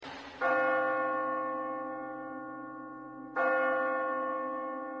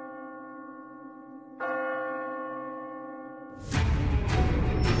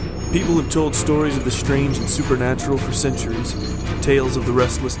People have told stories of the strange and supernatural for centuries. Tales of the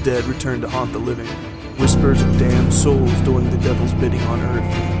restless dead return to haunt the living. Whispers of damned souls doing the devil's bidding on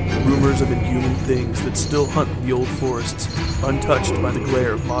earth. Rumors of inhuman things that still hunt the old forests, untouched by the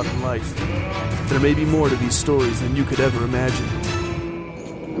glare of modern life. There may be more to these stories than you could ever imagine.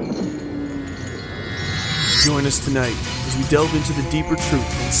 Join us tonight as we delve into the deeper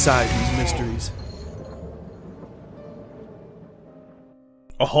truth inside these mysteries.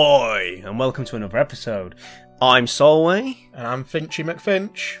 Ahoy, and welcome to another episode. I'm Solway. And I'm Finchy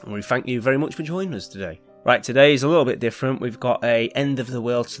McFinch. And we thank you very much for joining us today. Right, today is a little bit different. We've got a end of the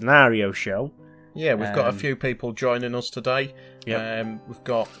world scenario show. Yeah, we've got a few people joining us today. Yep. We've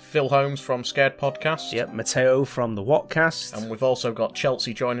got Phil Holmes from Scared Podcast. Yep, Matteo from the Whatcast. And we've also got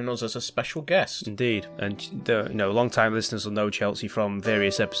Chelsea joining us as a special guest. Indeed. And long-time listeners will know Chelsea from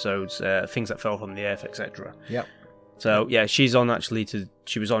various episodes, Things That Fell from the Earth, etc. Yep. So, yeah, she was on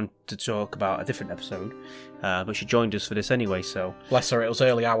to talk about a different episode, but she joined us for this anyway, so... Bless her, it was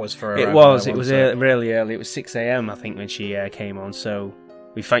early hours for her. It was really early. It was 6 a.m, I think, when she came on, so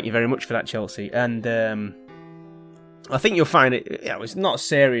we thank you very much for that, Chelsea. And I think you'll find it, it's not a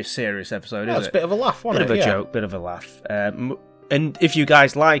serious episode, is it? It's a bit of a laugh, wasn't it? Bit of a joke, bit of a laugh. And if you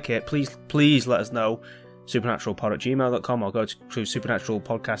guys like it, please let us know. supernaturalpod@gmail.com or go to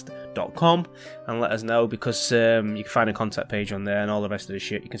supernaturalpodcast.com and let us know, because you can find a contact page on there and all the rest of the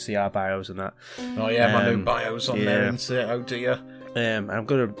shit. You can see our bios and that. Oh yeah, my new bio's on there, isn't it? Oh dear. I'm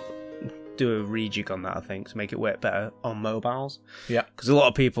going to do a rejig on that, I think, to make it work better on mobiles. Yeah. Because a lot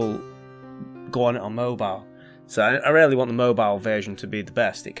of people go on it on mobile. So I really want the mobile version to be the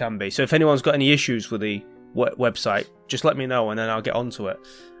best it can be. So if anyone's got any issues with the website, just let me know and then I'll get onto it.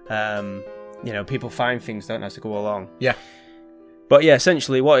 People find things, don't they, as they go along. Yeah. But yeah,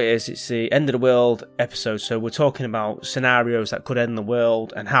 essentially what it is, it's the end of the world episode. So we're talking about scenarios that could end the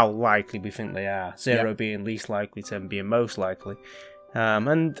world and how likely we think they are. Zero being least likely, 10 being most likely.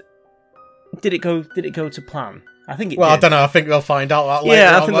 And did it go to plan? I think it did. I don't know. I think we'll find out that later.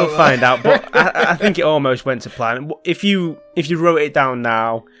 Yeah, I think we'll find out. But I think it almost went to plan. If you wrote it down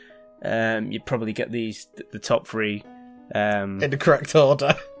now, you'd probably get the top three in the correct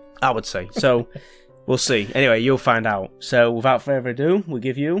order, I would say. So we'll see. Anyway, you'll find out. So without further ado, we'll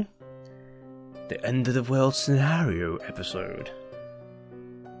give you the end of the world scenario episode.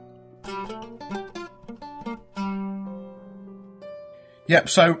 Yep,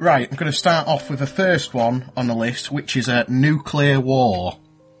 so, right, I'm going to start off with the first one on the list, which is a nuclear war.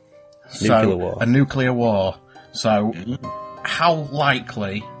 A nuclear war. So, how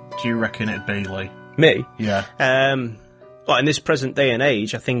likely do you reckon it'd be, Lee? Me? Yeah. Well, in this present day and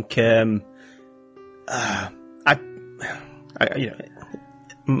age, I think, I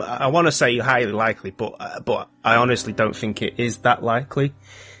want to say highly likely, but I honestly don't think it is that likely.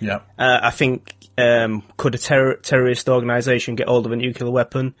 Yeah. I think, could a terrorist organisation get hold of a nuclear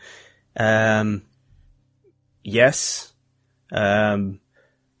weapon? Yes. Do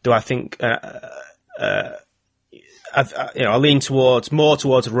I think? I lean more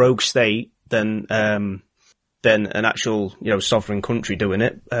towards a rogue state than an actual sovereign country doing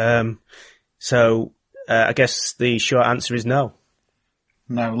it. So I guess the short answer is no.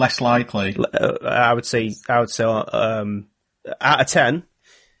 No, less likely. I would say out of 10.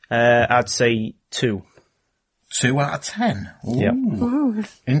 I'd say 2. 2 out of 10? Ooh. Yep.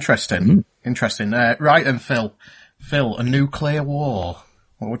 Interesting. Interesting. Right then, Phil. Phil, a nuclear war.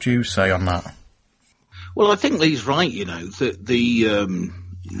 What would you say on that? Well, I think Lee's right, that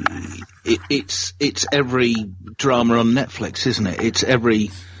it's every drama on Netflix, isn't it? It's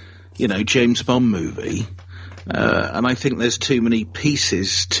every, James Bond movie. And I think there's too many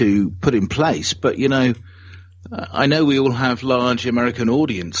pieces to put in place. But, I know we all have large American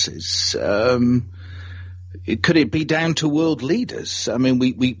audiences. Could it be down to world leaders? I mean,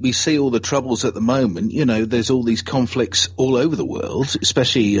 we see all the troubles at the moment. There's all these conflicts all over the world,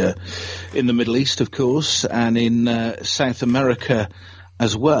 especially in the Middle East, of course, and in South America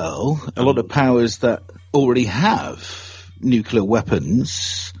as well. A lot of powers that already have nuclear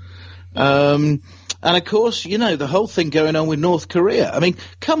weapons. And of course, the whole thing going on with North Korea. I mean,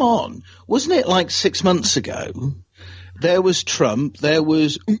 come on. Wasn't it like 6 months ago? There was Trump, there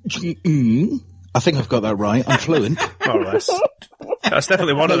was... I think I've got that right. I'm fluent. More or less. That's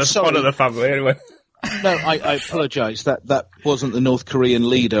definitely one of the family, anyway. No, I apologise. That wasn't the North Korean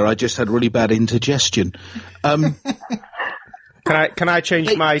leader. I just had really bad indigestion. Can I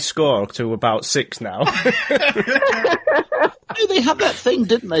change my score to about 6 now? They had that thing,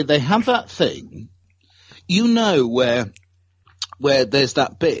 didn't they? They had that thing. Where where there's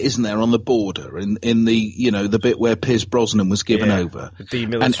that bit, isn't there, on the border, in the, you know, the bit where Piers Brosnan was given over,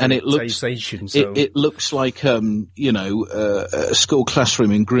 and it looks it looks like you know, a school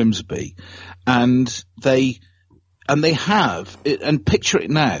classroom in Grimsby, and they have it, and picture it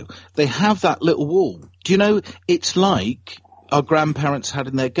now, they have that little wall. Do you know, it's like our grandparents had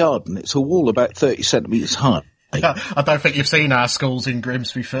in their garden. It's a wall about 30 centimetres high. I don't think you've seen our schools in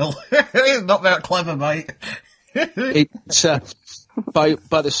Grimsby, Phil. Not that clever, mate. It's by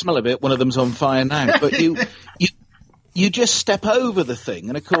the smell of it, one of them's on fire now. But you just step over the thing,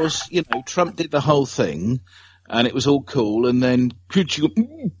 and of course, you know, Trump did the whole thing, and it was all cool. And then,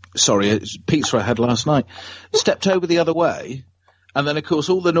 sorry, it's pizza I had last night. Stepped over the other way, and then of course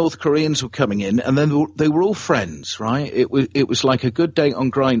all the North Koreans were coming in, and then they were all friends, right? It was like a good date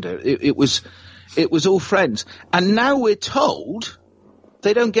on Grindr. It was all friends, and now we're told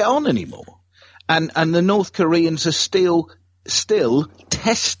they don't get on anymore. And the North Koreans are still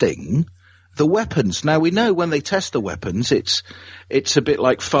testing the weapons. Now, we know when they test the weapons, it's a bit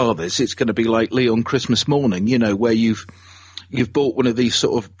like fathers. It's going to be like Leon Christmas morning, you know, where you've bought one of these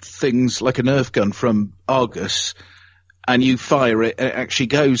sort of things like a Nerf gun from Argus, and you fire it, and it actually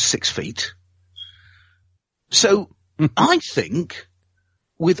goes 6 feet. So I think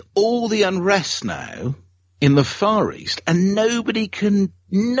with all the unrest now in the Far East, and nobody can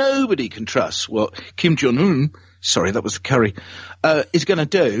trust what Kim Jong-un, sorry, that was the curry, is going to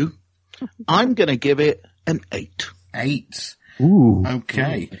do. I'm going to give it an 8. 8. Ooh.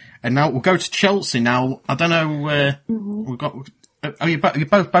 Okay. And now we'll go to Chelsea now. I don't know, we've got, you're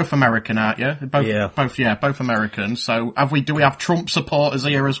both American, aren't you? Both American. So do we have Trump supporters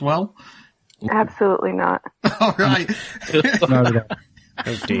here as well? Absolutely not. All right.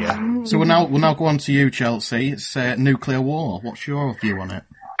 Oh dear. So we'll now go on to you, Chelsea. It's nuclear war. What's your view on it?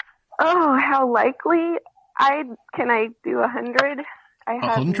 Oh, how likely? Can I do 100? I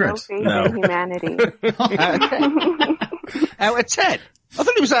have 100? no faith in humanity. Out of 10? I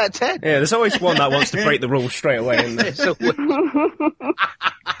thought it was out of 10. Yeah, there's always one that wants to break the rules straight away, isn't there?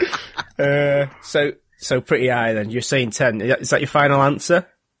 So pretty high then. You're saying 10. Is that your final answer?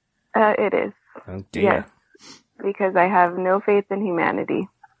 It is. Oh dear. Yes. Because I have no faith in humanity.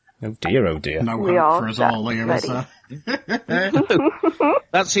 Oh dear, oh dear. No hope for us all here, is there?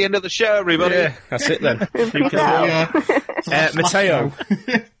 That's the end of the show, everybody. Yeah, that's it then. Matteo.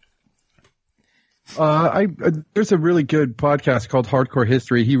 There's a really good podcast called Hardcore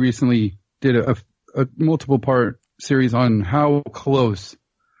History. He recently did a multiple part series on how close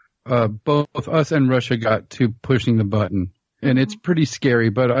both us and Russia got to pushing the button. And it's pretty scary,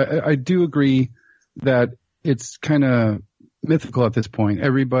 but I do agree that it's kind of mythical at this point.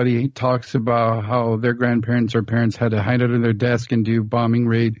 Everybody talks about how their grandparents or parents had to hide under their desk and do bombing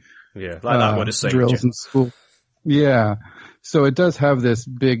raid drills in school. Yeah. So it does have this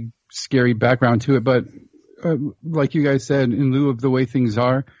big, scary background to it. But like you guys said, in lieu of the way things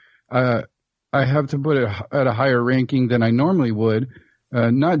are, I have to put it at a higher ranking than I normally would,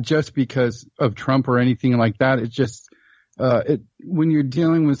 not just because of Trump or anything like that. It's just when you're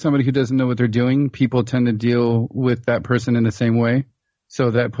dealing with somebody who doesn't know what they're doing, people tend to deal with that person in the same way.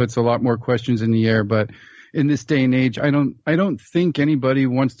 So that puts a lot more questions in the air. But in this day and age, I don't think anybody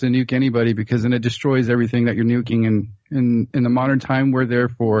wants to nuke anybody, because then it destroys everything that you're nuking. And in the modern time, we're there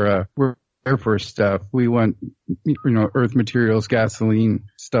for stuff. We want, earth materials, gasoline,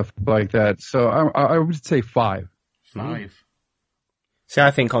 stuff like that. So I would say 5. 5. See,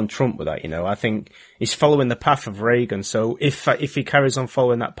 I think on Trump with that, I think he's following the path of Reagan. So if he carries on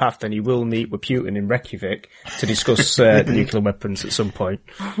following that path, then he will meet with Putin in Reykjavik to discuss nuclear weapons at some point.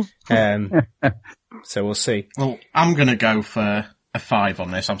 So we'll see. Well, I'm going to go for a 5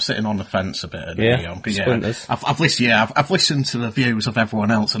 on this. I'm sitting on the fence a bit. I've listened to the views of everyone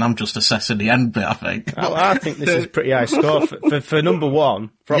else, and I'm just assessing the end bit, I think. I think this is a pretty high score for number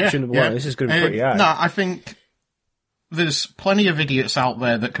one. For option number one, this is going to be pretty high. No, I think there's plenty of idiots out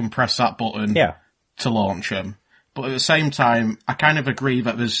there that can press that button to launch them. But at the same time, I kind of agree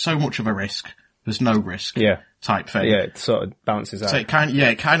that there's so much of a risk, there's no risk type thing. Yeah, it sort of balances out. So it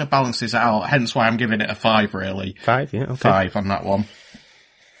kind of balances out, hence why I'm giving it a 5, really. 5, yeah, okay. 5 on that one.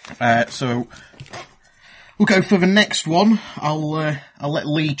 So we'll go for the next one. I'll let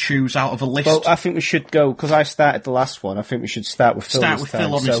Lee choose out of a list. Well, I think we should go, because I started the last one, I think we should start with Phil. Start with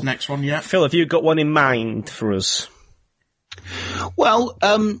Phil on this next one, yeah. Phil, have you got one in mind for us? Well,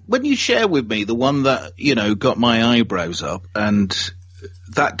 when you share with me the one that, got my eyebrows up, and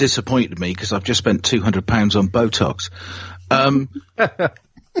that disappointed me because I've just spent £200 on Botox.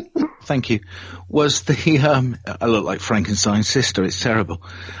 Thank you. Was I look like Frankenstein's sister. It's terrible.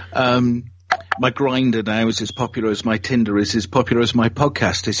 my Grindr now is as popular as my Tinder is as popular as my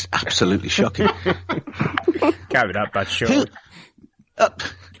podcast is absolutely shocking. Can't be that bad, sure.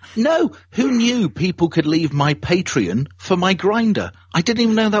 No, who knew people could leave my Patreon for my Grindr? I didn't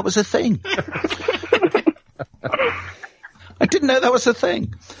even know that was a thing. I didn't know that was a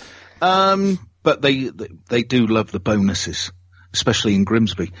thing. But they do love the bonuses, especially in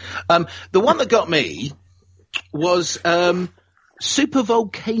Grimsby. The one that got me was super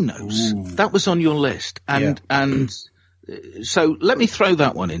volcanoes. Ooh. That was on your list, and so let me throw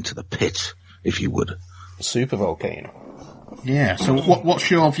that one into the pit, if you would. Super volcano. Yeah. So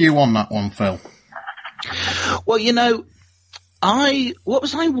what's your view on that one, Phil? Well, what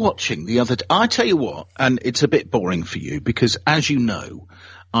was I watching the other day? I tell you what, and it's a bit boring for you because, as you know,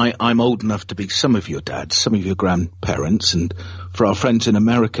 I'm old enough to be some of your dads, some of your grandparents, and for our friends in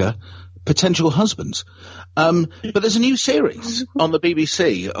America, potential husbands. But there's a new series on the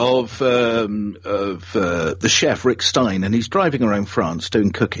BBC of the chef Rick Stein, and he's driving around France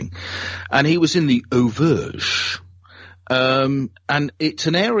doing cooking, and he was in the Auvergne, and it's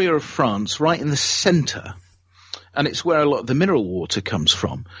an area of France right in the centre, and it's where a lot of the mineral water comes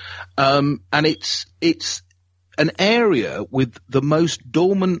from, and it's an area with the most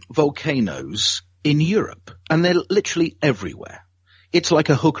dormant volcanoes in Europe, and they're literally everywhere. It's like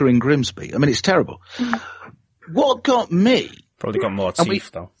a hooker in Grimsby. I mean, it's terrible. What got me... Probably got more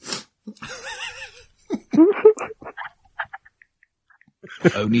teeth, though.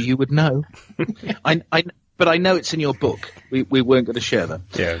 Only you would know. But I know it's in your book. We weren't going to share that.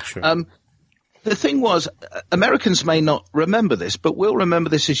 Yeah, sure. The thing was, Americans may not remember this, but we'll remember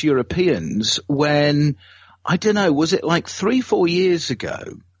this as Europeans when, I don't know, was it like 3-4 years ago?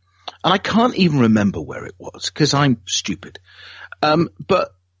 And I can't even remember where it was because I'm stupid.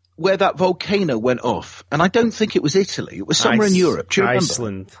 But where that volcano went off, and I don't think it was Italy, it was somewhere in Europe. Do you remember?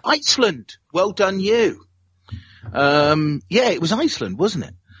 Iceland. Iceland. Well done, you. Yeah, it was Iceland, wasn't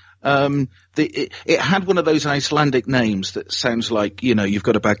it? It had one of those Icelandic names that sounds like, you've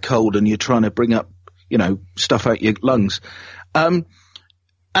got a bad cold and you're trying to bring up, stuff out your lungs. And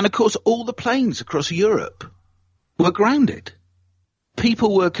of course, all the planes across Europe were grounded.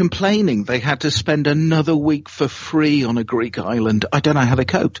 People were complaining they had to spend another week for free on a Greek island. I don't know how they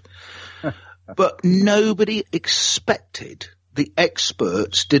coped. But nobody expected, the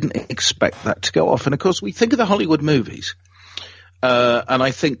experts didn't expect that to go off. And of course, we think of the Hollywood movies. And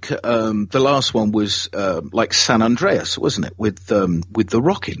I think the last one was like San Andreas, wasn't it? With The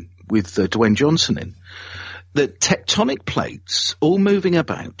Rock in, with Dwayne Johnson in. The tectonic plates all moving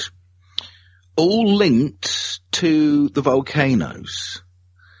about, all linked to the volcanoes.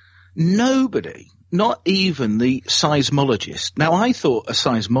 Nobody, not even the seismologist. Now, I thought a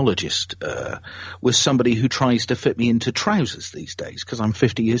seismologist was somebody who tries to fit me into trousers these days because I'm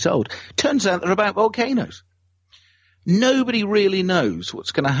 50 years old. Turns out they're about volcanoes. Nobody really knows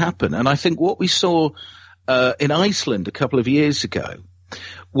what's going to happen. And I think what we saw in Iceland a couple of years ago,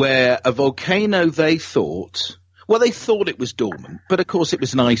 where a volcano they thought it was dormant, but of course it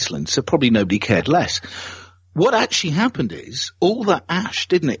was in Iceland, so probably nobody cared less. What actually happened is, all that ash,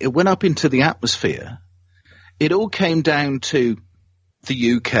 didn't it? It went up into the atmosphere. It all came down to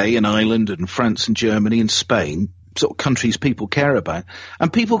the UK and Ireland and France and Germany and Spain, sort of countries people care about,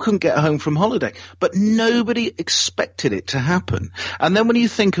 and people couldn't get home from holiday. But nobody expected it to happen. And then when you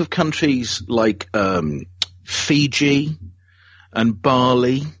think of countries like Fiji and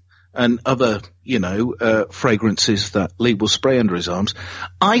Bali and other, fragrances that Lee will spray under his arms,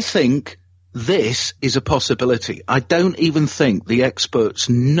 I think this is a possibility. I don't even think the experts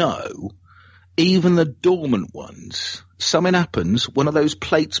know, even the dormant ones. Something happens, one of those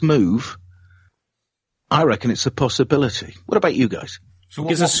plates move. I reckon it's a possibility. What about you guys? So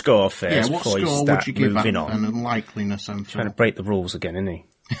give us a score first before you start would you give moving that, on. And unlikeliness and trying to break the rules again, isn't he?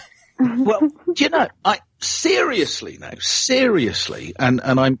 Well, seriously, and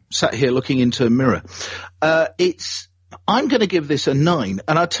I'm sat here looking into a mirror. I'm going to give this a 9,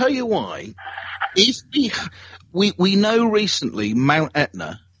 and I'll tell you why. We know recently Mount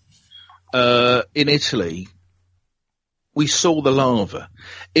Etna in Italy, we saw the lava.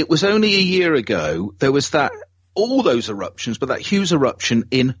 It was only a year ago there was all those eruptions, but that huge eruption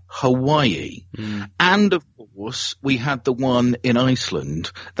in Hawaii. And of course, we had the one in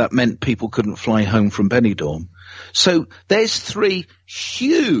Iceland that meant people couldn't fly home from Benidorm. So there's 3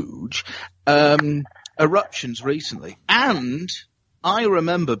 huge eruptions recently. And I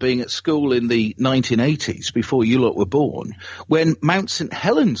remember being at school in the 1980s, before you lot were born, when Mount St.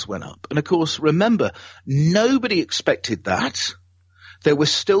 Helens went up. And of course, remember, nobody expected that. There were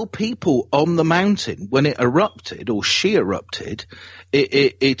still people on the mountain when it erupted, or she erupted.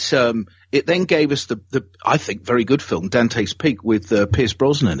 It it then gave us the I think very good film Dante's Peak with Pierce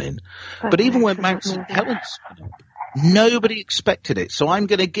Brosnan in. But even when Mount St. Helens spun up, nobody expected it. So I'm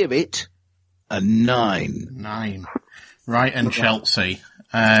going to give it a 9. 9. Right, and Chelsea.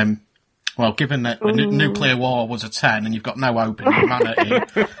 Well, given that the nuclear war was a 10 and you've got no hope in humanity,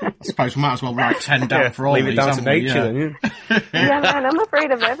 I suppose we might as well write 10 down for all leave these. Leave it down to nature, then, yeah, man, I'm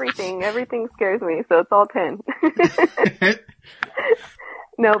afraid of everything. Everything scares me, so it's all 10.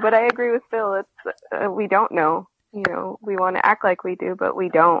 No, but I agree with Phil. It's we don't know. You know, we want to act like we do, but we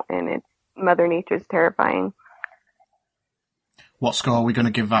don't, and it's Mother Nature's terrifying. What score are we going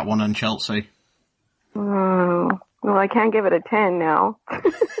to give that one on Chelsea? Well, I can't give it a 10 now.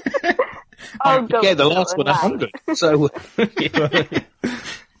 Yeah, the last one 100. So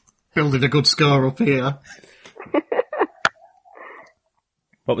building a good score up here.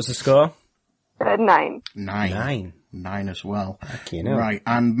 What was the score? 9. 9 as well. Okay, no. Right,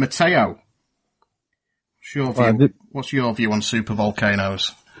 and Matteo, what's your view on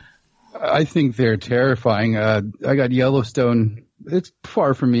supervolcanoes? I think they're terrifying. I got Yellowstone. It's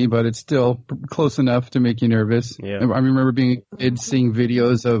far from me, but it's still close enough to make you nervous. Yeah. I remember being a kid seeing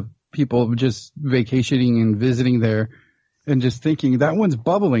videos of people just vacationing and visiting there and just thinking, that one's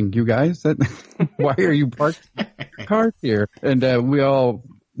bubbling, you guys. Why are you parked cars here? And we all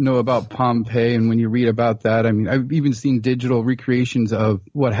know about Pompeii, and when you read about that, I mean, I've even seen digital recreations of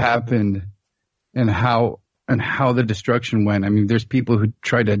what happened and how the destruction went. I mean, there's people who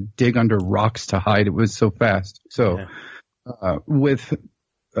try to dig under rocks to hide. It was so fast. So with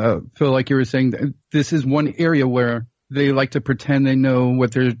Phil, like you were saying, this is one area where they like to pretend they know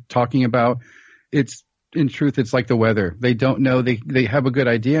what they're talking about. It's, in truth, it's like the weather. They don't know. They have a good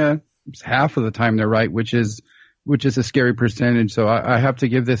idea. It's half of the time they're right, which is a scary percentage. So I have to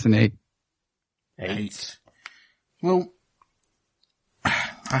give this an 8. 8. Well,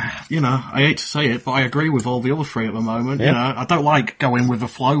 I hate to say it, but I agree with all the other 3 at the moment. Yeah. I don't like going with the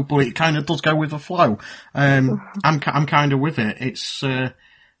flow, but it kind of does go with the flow. I'm kind of with it. It's,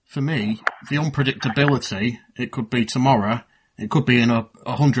 for me, the unpredictability, it could be tomorrow, it could be in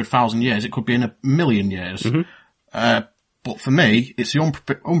 100,000 years, it could be in 1,000,000 years. Mm-hmm. But for me, it's the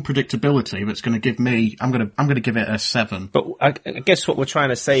unpredictability that's going to give me. I'm going to give it a 7. But I guess what we're trying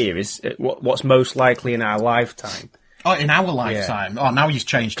to say here is what's most likely in our lifetime. Oh, in our lifetime. Yeah. Oh, now he's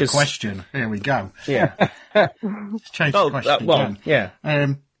changed the question. Here we go. Yeah. He's changed the question again. Yeah.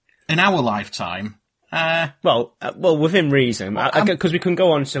 In our lifetime. Well, within reason, because we can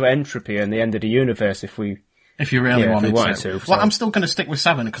go on to entropy and the end of the universe if you really wanted to. Well, I'm still going to stick with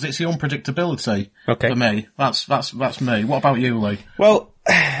 7 because it's the unpredictability for me. That's me. What about you, Lee? Well,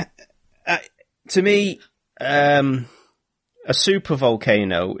 to me, a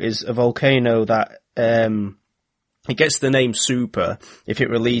supervolcano is a volcano that it gets the name super if it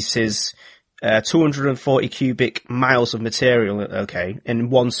releases 240 cubic miles of material, in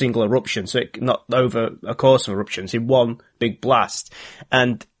one single eruption. So not over a course of eruptions, in one big blast.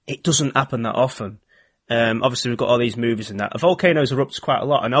 And it doesn't happen that often. Obviously we've got all these movies and that. Volcanoes erupt quite a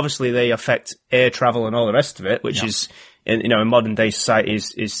lot, and obviously they affect air travel and all the rest of it, which is, in modern day society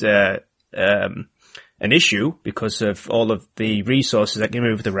is an issue because of all of the resources that get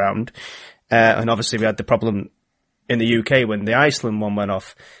moved around. And obviously we had the problem in the UK when the Iceland one went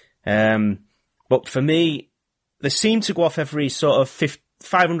off. But for me, they seem to go off every sort of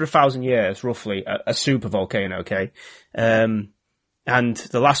 500,000 years, roughly, a super volcano, okay? And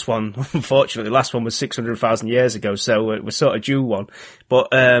the last one, unfortunately, the last one was 600,000 years ago, so it was sort of due one. But,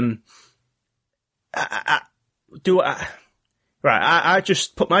 I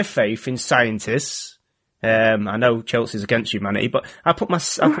just put my faith in scientists. I know Chelsea's against humanity, but I put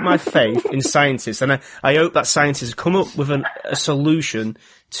my faith in scientists, and I hope that scientists come up with a solution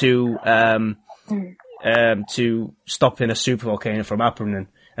to stopping a supervolcano from happening.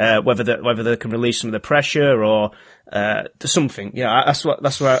 Whether they can release some of the pressure or something. Yeah, that's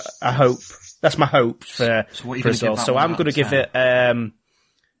what I hope. That's my hope for us all. So I'm going to give it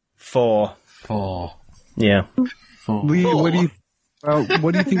 4. 4. Yeah. 4. Lee,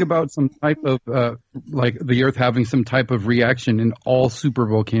 what do you think about some type of like the Earth having some type of reaction and all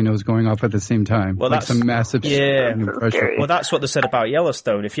supervolcanoes going off at the same time? Well, like some massive pressure. Well, that's what they said about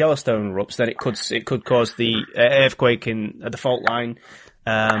Yellowstone. If Yellowstone erupts, then it could cause the earthquake in the fault line.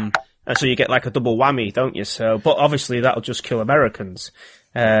 And so you get like a double whammy, don't you? So, but obviously that'll just kill Americans.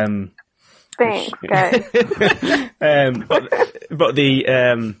 Thanks, guys. But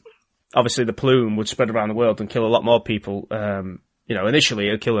the obviously the plume would spread around the world and kill a lot more people. Initially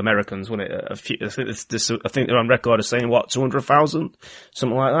it'll kill Americans, wouldn't it? I think they're on record as saying 200,000,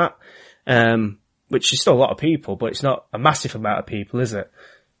 something like that. Which is still a lot of people, but it's not a massive amount of people, is it?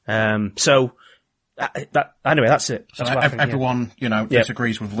 So anyway, that's it. So that's everyone,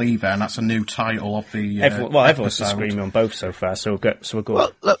 disagrees with Lee then. That's a new title of the everyone's disagreeing on both so far, so we're good.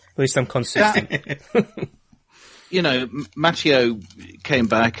 Well, look, at least I'm consistent. Matteo came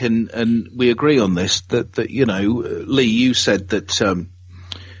back and we agree on this, that Lee, you said that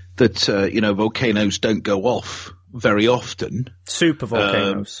volcanoes don't go off very often. Super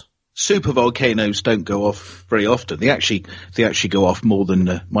volcanoes. Super volcanoes don't go off very often. They actually go off more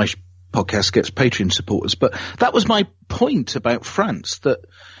than my podcast gets Patreon supporters. But that was my point about France, that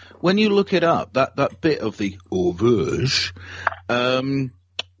when you look it up, that bit of the Auvergne,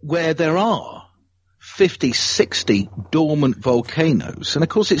 where there are 50, 60 dormant volcanoes, and of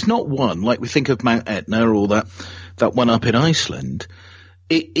course it's not one like we think of Mount Etna or that one up in Iceland.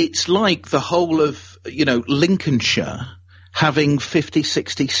 It's like the whole of, Lincolnshire having 50,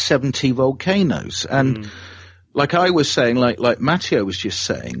 60, 70 volcanoes. And like I was saying, like Matteo was just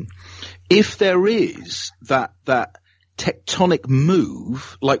saying, if there is that tectonic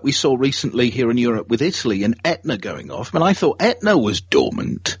move, like we saw recently here in Europe with Italy and Etna going off, I thought Etna was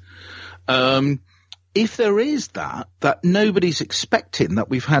dormant. If there is that nobody's expecting, that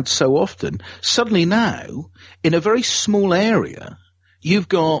we've had so often, suddenly now, in a very small area, you've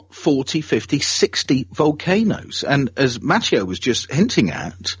got 40, 50, 60 volcanoes. And as Matteo was just hinting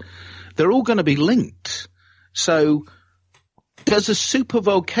at, they're all going to be linked. So does a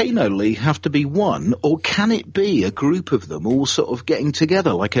supervolcano, Lee, have to be one, or can it be a group of them all sort of getting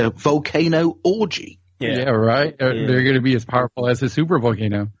together like a volcano orgy? Yeah, right. They're going to be as powerful as a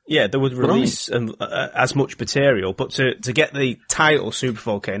supervolcano. Yeah, they would release as much material, but to get the title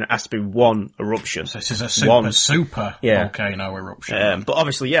supervolcano, it has to be one eruption. So this is a super volcano eruption. But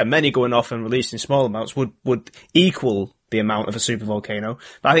obviously, many going off and releasing small amounts would equal the amount of a supervolcano.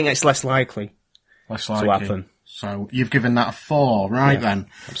 But I think it's less likely to happen. So you've given that a 4, right then?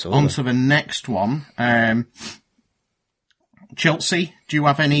 Absolutely. On to the next one. Chelsea, do you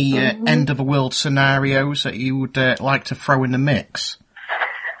have any end-of-the-world scenarios that you would like to throw in the mix?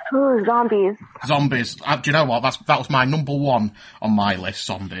 Ooh, zombies. Zombies. Do you know what? That was my number 1 on my list,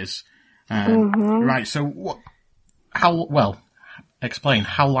 zombies. Right, so explain,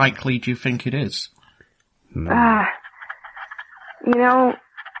 how likely do you think it is?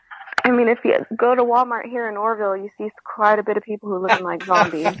 If you go to Walmart here in Orville, you see quite a bit of people who look like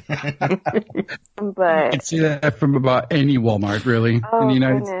zombies. But you can see that from about any Walmart, really, in the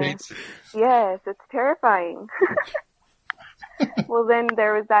United States. Yes, it's terrifying. Well, then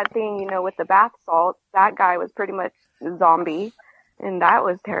there was that thing, with the bath salts. That guy was pretty much a zombie, and that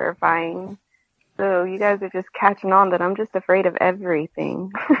was terrifying. So you guys are just catching on that I'm just afraid of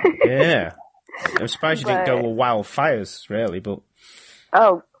everything. Yeah. I'm surprised you didn't go with wildfires, really, but...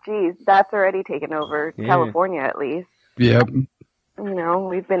 Oh, geez, that's already taken over California, at least. Yep.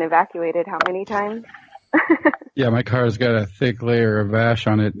 We've been evacuated how many times? Yeah, my car's got a thick layer of ash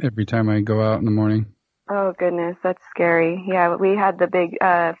on it every time I go out in the morning. Oh, goodness, that's scary. Yeah, we had the big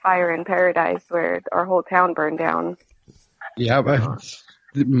fire in Paradise where our whole town burned down. Yeah,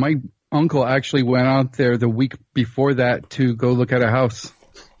 my uncle actually went out there the week before that to go look at a house.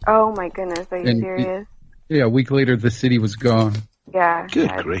 Oh, my goodness, are you serious? A week later, the city was gone. Yeah,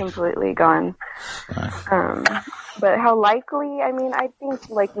 it's completely gone. But how likely? I think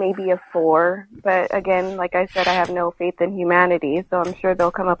like maybe a 4. But again, like I said, I have no faith in humanity, so I'm sure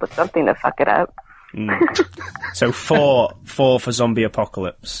they'll come up with something to fuck it up. So 4 for zombie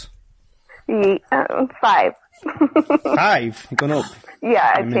apocalypse. 5. 5? You've gone up?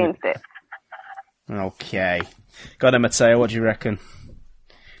 Yeah, I changed it. Okay. Got it, Matteo, what do you reckon?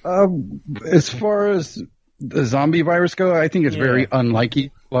 As far as the zombie virus go, I think it's very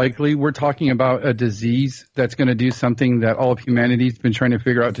unlikely. We're talking about a disease that's going to do something that all of humanity's been trying to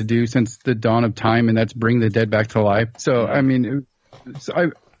figure out to do since the dawn of time, and that's bring the dead back to life. So, an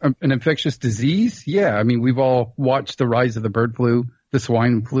infectious disease? Yeah. We've all watched the rise of the bird flu, the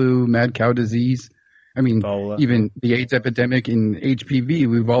swine flu, mad cow disease. Ebola. Even the AIDS epidemic and HPV,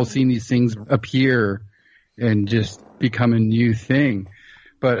 we've all seen these things appear and just become a new thing.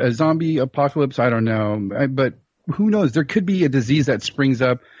 But a zombie apocalypse, I don't know. But who knows? There could be a disease that springs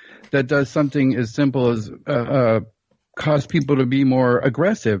up that does something as simple as cause people to be more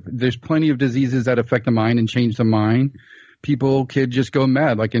aggressive. There's plenty of diseases that affect the mind and change the mind. People could just go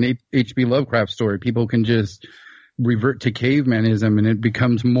mad, like an H.P. Lovecraft story. People can just revert to cavemanism, and it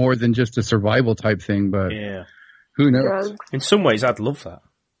becomes more than just a survival type thing. But who knows? In some ways, I'd love that.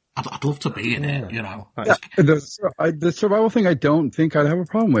 I'd love to be in it, The survival thing, I don't think I'd have a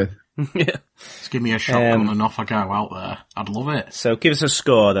problem with. Just give me a shotgun and off I go out there. I'd love it. So give us a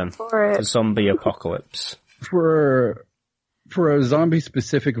score then for zombie apocalypse. For for a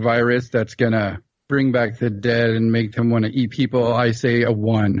zombie-specific virus that's gonna bring back the dead and make them want to eat people, I say a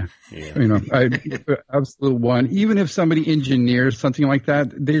 1. Yeah. Absolute 1. Even if somebody engineers something like that,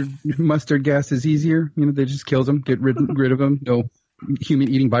 their mustard gas is easier. They just kills them, get rid of them. No human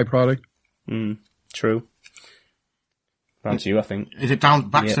eating byproduct. True. Down to you, I think. Is it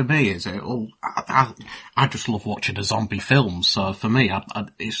back to me? Is it? Well, I just love watching the zombie films. So for me,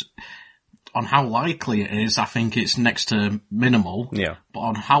 it's on how likely it is. I think it's next to minimal. Yeah. But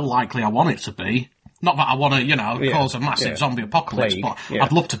on how likely I want it to be. Not that I want to, cause a massive zombie apocalypse, but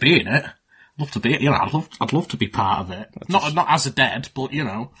I'd love to be in it. I'd love to be part of it. Not as a dead, but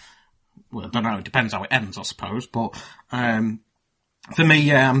well, I don't know. It depends how it ends, I suppose. But for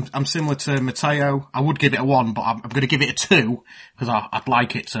me, I'm similar to Matteo. I would give it a 1, but I'm going to give it a 2 because I'd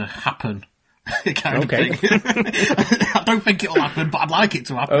like it to happen. Kind of thing. I don't think it'll happen, but I'd like it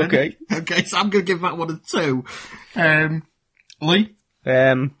to happen. Okay, so I'm going to give that one a 2. Lee?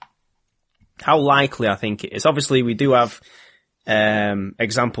 How likely I think it is. Obviously, we do have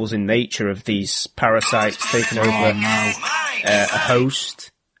examples in nature of these parasites taking over a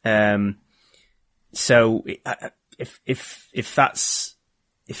host. So if that's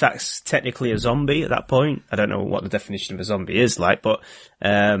technically a zombie at that point, I don't know what the definition of a zombie is like, but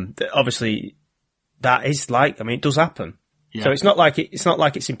obviously that is it does happen. Yeah. So it's not like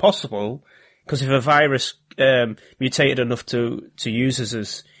it's impossible, because if a virus mutated enough to use us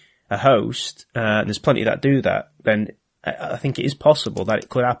as a host, and there's plenty that do that, then I think it is possible that it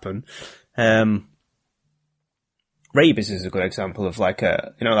could happen. Rabies is a good example of a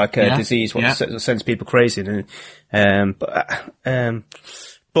disease that sends people crazy.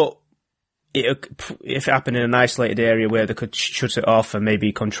 But if it happened in an isolated area where they could shut it off and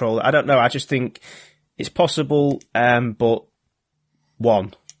maybe control it, I don't know. I just think it's possible, but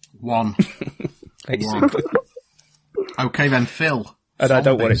 1. 1. Okay then, Phil. And zombies. I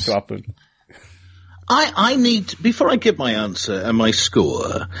don't want it to happen. I need, before I give my answer and my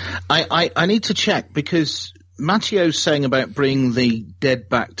score, I need to check, because Matteo's saying about bringing the dead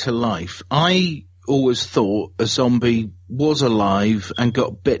back to life. I always thought a zombie was alive and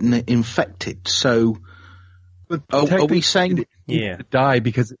got bitten and infected. So are we saying die,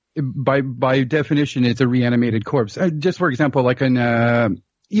 because by definition it's a reanimated corpse? Just for example, like in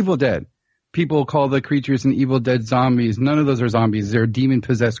Evil Dead. People call the creatures in Evil Dead zombies. None of those are zombies. They're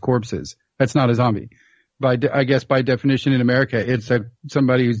demon-possessed corpses. That's not a zombie. I guess by definition in America, it's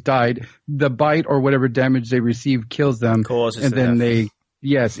somebody who's died. The bite or whatever damage they receive kills them. And then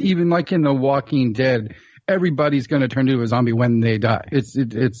even like in The Walking Dead, everybody's going to turn into a zombie when they die. I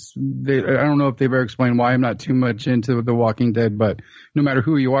don't know if they've ever explained why. I'm not too much into The Walking Dead, but no matter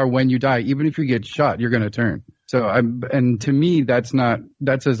who you are, when you die, even if you get shot, you're going to turn. So and to me, that's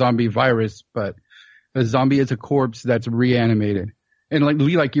a zombie virus, but a zombie is a corpse that's reanimated. And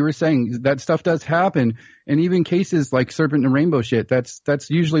like you were saying, that stuff does happen. And even cases like Serpent and Rainbow shit, that's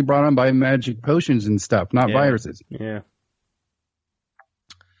usually brought on by magic potions and stuff, not viruses. Yeah.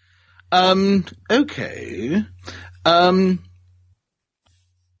 Okay.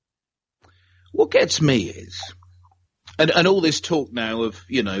 What gets me is, and all this talk now of,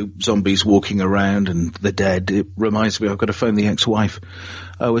 zombies walking around and the dead, it reminds me I've got to phone the ex-wife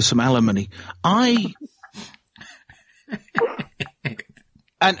with some alimony. And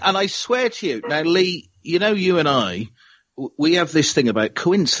I swear to you, now Lee, you and I, we have this thing about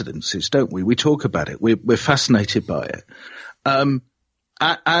coincidences, don't we? We talk about it. We're fascinated by it.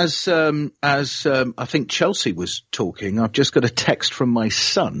 As I think Chelsea was talking, I've just got a text from my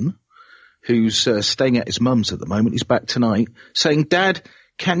son, who's staying at his mum's at the moment. He's back tonight, saying, "Dad,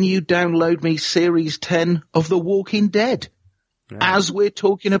 can you download me Series 10 of The Walking Dead?" Yeah. As we're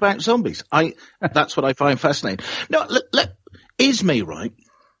talking about zombies. That's what I find fascinating. No, look, is me right?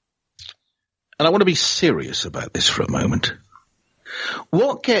 And I want to be serious about this for a moment.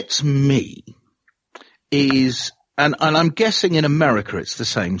 What gets me is, and I'm guessing in America it's the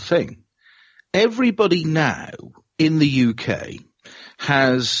same thing. Everybody now in the UK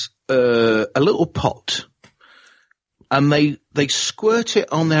has a little pot, and they squirt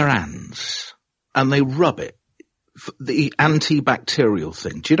it on their hands and they rub it. The antibacterial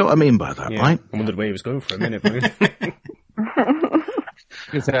thing. Do you know what I mean by that, right? I wondered where he was going for a minute.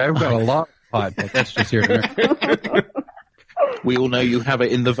 I've got a lot of pot, but that's just here. We all know you have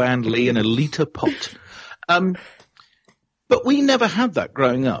it in the van, Lee, in a litre pot. But we never had that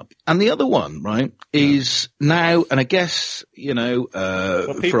growing up. And the other one, right, is now, and I guess,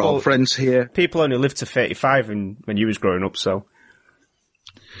 for our friends here. People only lived to 35 when you was growing up, so.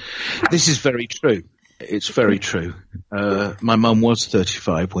 This is very true. It's very true. My mum was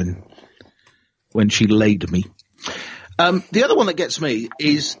 35 when she laid me. The other one that gets me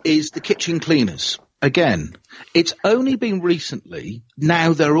is the kitchen cleaners. Again, it's only been recently,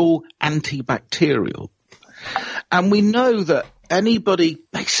 now they're all antibacterial. And we know that anybody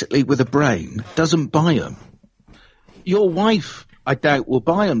basically with a brain doesn't buy them. Your wife, I doubt, will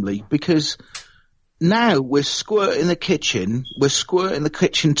buy them, Lee, because now we're squirting the kitchen, we're squirting the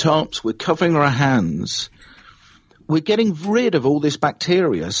kitchen tops, we're covering our hands. We're getting rid of all this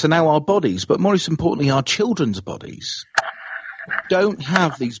bacteria, so now our bodies, but most importantly our children's bodies, don't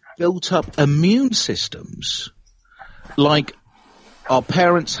have these built-up immune systems like our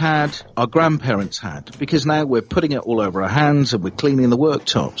parents had, our grandparents had, because now we're putting it all over our hands and we're cleaning the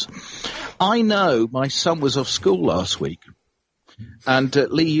worktops. I know my son was off school last week, and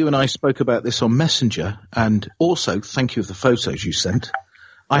Lee, you and I spoke about this on Messenger, and also thank you for the photos you sent.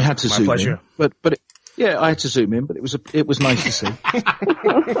 I had to zoom in, but I had to zoom in, but it was nice to see.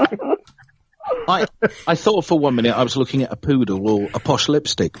 I thought for 1 minute I was looking at a poodle or a posh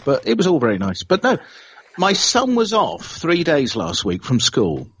lipstick, but it was all very nice. But no, my son was off 3 days last week from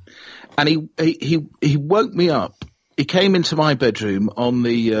school, and he woke me up. He came into my bedroom on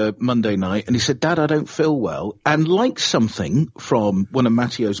the Monday night, and he said, "Dad, I don't feel well." And like something from one of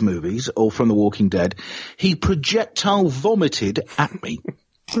Matteo's movies or from The Walking Dead, he projectile vomited at me.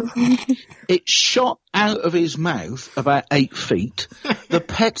 It shot out of his mouth about 8 feet. The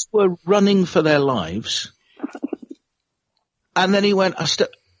pets were running for their lives. And then he went,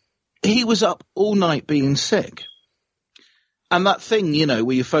 he was up all night being sick. And that thing, you know,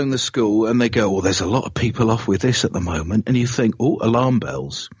 where you phone the school and they go, "Oh, there's a lot of people off with this at the moment." And you think, "Oh, alarm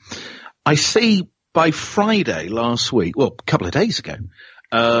bells." I see by Friday last week, well, a couple of days ago,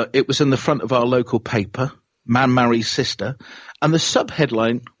 it was in the front of our local paper, Man Marries Sister. And the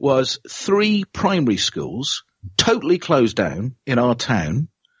sub-headline was 3 primary schools totally closed down in our town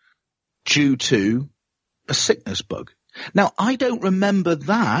due to a sickness bug. Now, I don't remember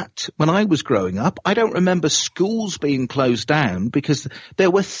that when I was growing up. I don't remember schools being closed down because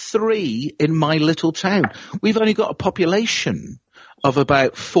there were 3 in my little town. We've only got a population of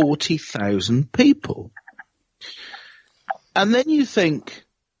about 40,000 people. And then you think,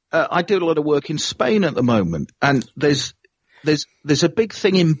 I do a lot of work in Spain at the moment, and there's a big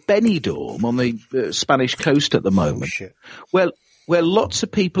thing in Benidorm on the Spanish coast at the moment, where lots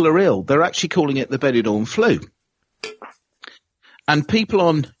of people are ill. They're actually calling it the Benidorm flu. And people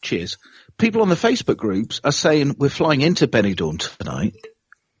on the Facebook groups are saying, "We're flying into Benidorm tonight.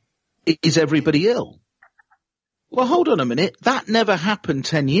 Is everybody ill?" Well, hold on a minute. That never happened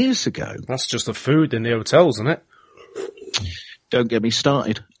 10 years ago. That's just the food in the hotels, isn't it? Don't get me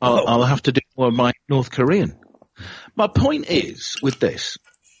started. I'll have to do more of my North Korean. My point is, with this,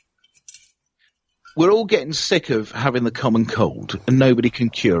 we're all getting sick of having the common cold and nobody can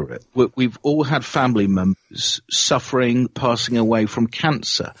cure it. We've all had family members suffering, passing away from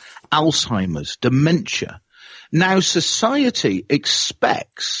cancer, Alzheimer's, dementia. Now society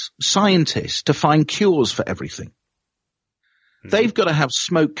expects scientists to find cures for everything. Mm-hmm. They've got to have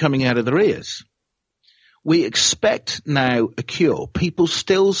smoke coming out of their ears. We expect now a cure. People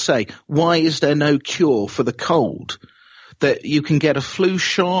still say, "Why is there no cure for the cold?" That you can get a flu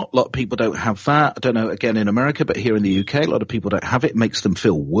shot. A lot of people don't have that. I don't know, again, in America, but here in the UK, a lot of people don't have it. It makes them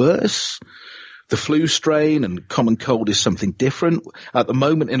feel worse. The flu strain and common cold is something different. At the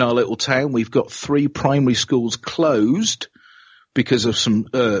moment in our little town, we've got 3 primary schools closed because of some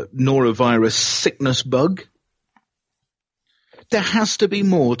norovirus sickness bug. There has to be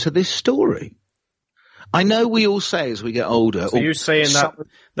more to this story. I know we all say as we get older... So you're saying that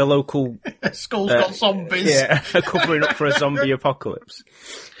the local... School's got zombies. Yeah, covering up for a zombie apocalypse.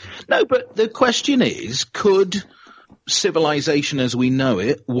 No, but the question is, could civilization as we know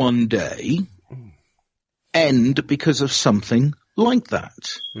it one day end because of something like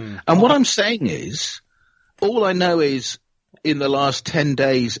that? And what I'm saying is, all I know is in the last 10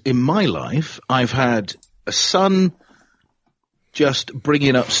 days in my life, I've had a son... just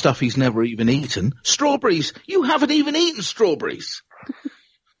bringing up stuff he's never even eaten. Strawberries! You haven't even eaten strawberries!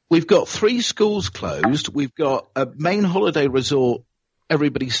 We've got 3 schools closed. We've got a main holiday resort,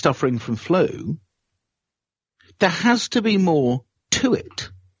 everybody's suffering from flu. There has to be more to it.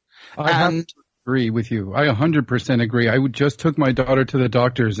 I agree with you. I 100% agree. I just took my daughter to the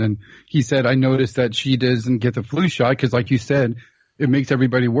doctors, and he said, "I noticed that she doesn't get the flu shot because, like you said, it makes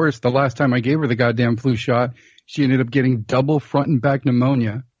everybody worse. The last time I gave her the goddamn flu shot, she ended up getting double front and back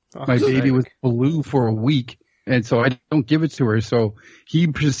pneumonia. My baby was blue for a week, and so I don't give it to her." So he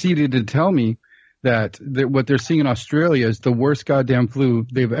proceeded to tell me that what they're seeing in Australia is the worst goddamn flu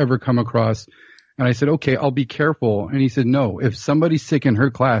they've ever come across. And I said, "Okay, I'll be careful." And he said, "No, if somebody's sick in her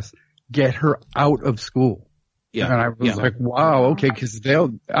class, get her out of school." Yeah. And I was like, wow, okay, because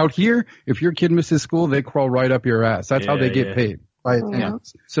they'll out here, if your kid misses school, they crawl right up your ass. That's how they get paid by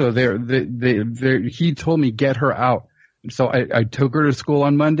attendance. So he told me get her out. So I took her to school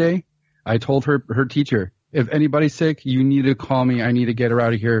on Monday. I told her teacher, if anybody's sick, you need to call me. I need to get her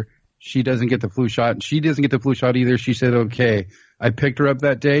out of here. She doesn't get the flu shot. She doesn't get the flu shot either. She said, okay. I picked her up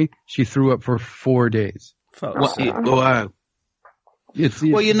that day. She threw up for 4 days. Wow.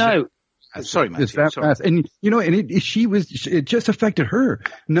 Well, you know, sorry, Matthew. It's that fast. And, you know, and it just affected her.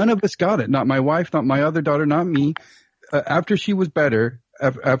 None of us got it. Not my wife, not my other daughter, not me. After she was better,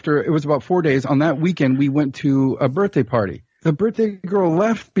 after it was about 4 days, on that weekend, we went to a birthday party. The birthday girl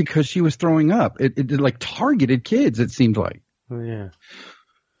left because she was throwing up. It like targeted kids, it seemed like. Oh, yeah.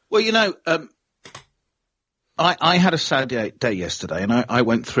 Well, you know, I had a sad day yesterday, and I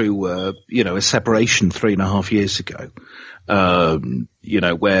went through, a separation 3.5 years ago,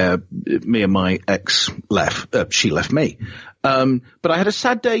 where me and my ex left, she left me. But I had a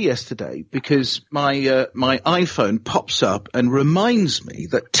sad day yesterday because my iPhone pops up and reminds me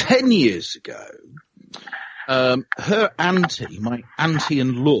that 10 years ago, her auntie, my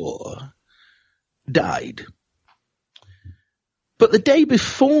auntie-in-law, died. But the day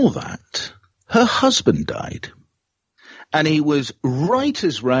before that, her husband died. And he was right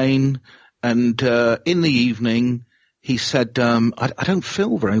as rain, and in the evening, he said, I don't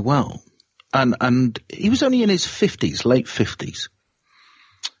feel very well. And he was only in his 50s, late 50s.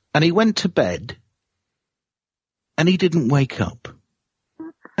 And he went to bed, and he didn't wake up.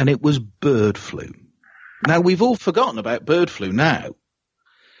 And it was bird flu. Now, we've all forgotten about bird flu now.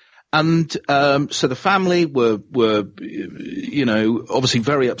 And so the family were obviously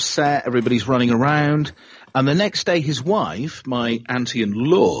very upset. Everybody's running around. And the next day, his wife, my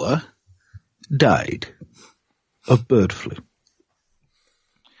auntie-in-law, died of bird flu.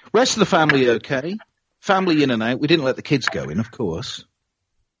 Rest of the family okay. Family in and out. We didn't let the kids go in, of course.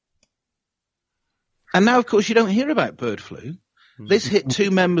 And now, of course, you don't hear about bird flu. This hit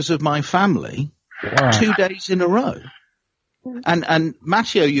 2 members of my family 2 days in a row. And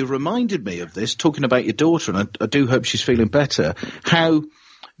Matteo, you reminded me of this, talking about your daughter, and I do hope she's feeling better, how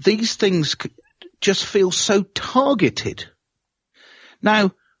these things just feel so targeted.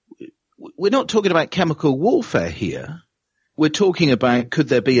 Now, we're not talking about chemical warfare here. We're talking about, could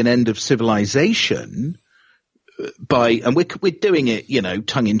there be an end of civilization and we're doing it,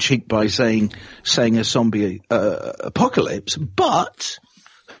 tongue in cheek by saying a zombie apocalypse, but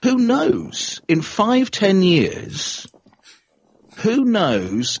who knows? In 5-10 years, who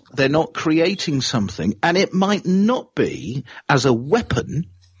knows they're not creating something, and it might not be as a weapon.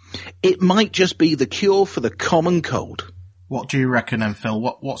 It might just be the cure for the common cold. What do you reckon then, Phil?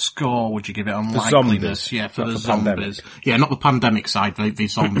 What score would you give it on the likeliness? Zombies. Yeah, for Not the the zombies. pandemic. Yeah, not the pandemic side, the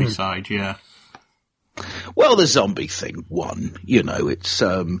zombie side, yeah. Well, the zombie thing, it's,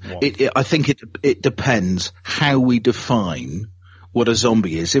 I think it depends how we define what a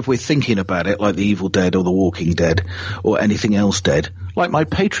zombie is. If we're thinking about it like the Evil Dead or the Walking Dead or anything else dead, like my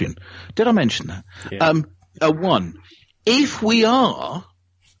Patreon. Did I mention that? Yeah. 1. If we are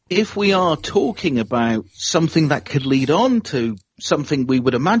talking about something that could lead on to something we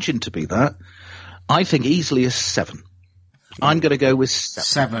would imagine to be that, I think easily a 7. I'm going to go with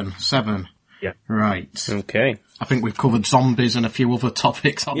 7. 7. Yeah. Right. Okay. I think we've covered zombies and a few other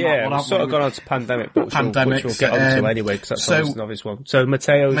topics on that one. Yeah, we've sort of gone on to pandemic, but which we'll get onto anyway, because that's always an obvious one. So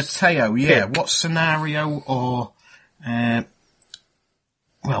Matteo, yeah. What scenario or,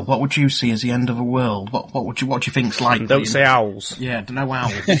 what would you see as the end of the world? What do you think's likely? Don't say owls. Yeah, no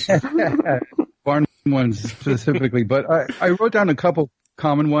owls. Barn ones specifically, but I wrote down a couple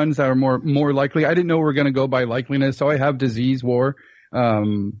common ones that are more likely. I didn't know we were going to go by likeliness, so I have disease, war.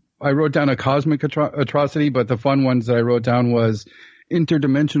 I wrote down a cosmic atrocity, but the fun ones that I wrote down was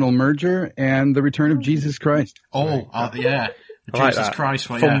interdimensional merger and the return of Jesus Christ. Oh, yeah. Jesus Christ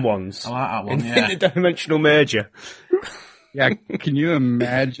one, fun ones. I like that one, yeah. Interdimensional merger. Yeah, can you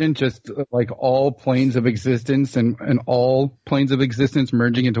imagine just like all planes of existence and all planes of existence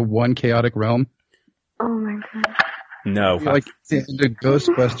merging into one chaotic realm? Oh my god. No. Like the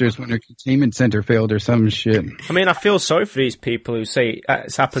Ghostbusters when their containment center failed or some shit. I mean, I feel sorry for these people who say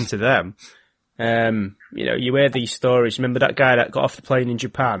it's happened to them. You hear these stories. Remember that guy that got off the plane in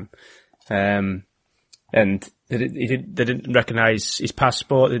Japan? And they didn't recognise his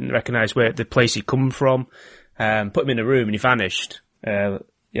passport, they didn't recognise where the place he'd come from. Put him in a room and he vanished. It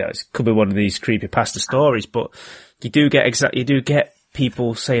could be one of these creepypasta stories, but you do get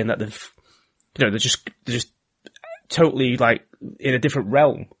people saying that they're just totally like in a different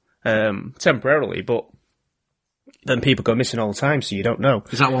realm, temporarily, but then people go missing all the time, so you don't know.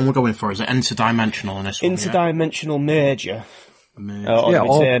 Is that one we're going for? Is it interdimensional in this one? Interdimensional merger. Or Yeah, the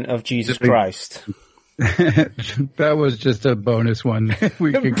return of Jesus Christ. That was just a bonus one.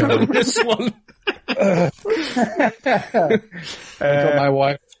 We could go. This one. I told my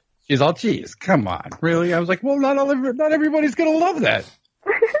wife, she's all, geez, come on, really? I was like, well, not everybody's going to love that.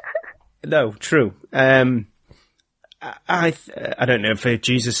 No, true. I don't know if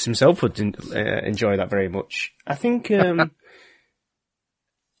Jesus himself would enjoy that very much. I think he'd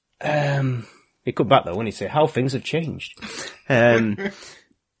come back though, wouldn't he? Say how things have changed.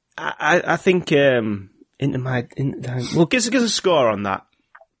 I think well, give us a score on that.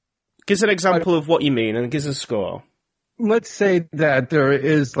 Give us an example of what you mean, and give us a score. Let's say that there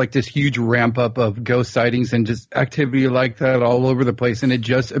is like this huge ramp up of ghost sightings and just activity like that all over the place, and it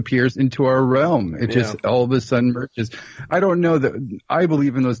just appears into our realm. It just all of a sudden merges. I don't know that I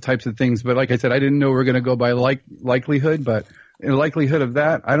believe in those types of things, but like I said, I didn't know we were going to go by likelihood, but in the likelihood of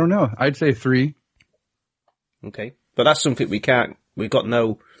that, I don't know. I'd say 3. Okay. But that's something we've got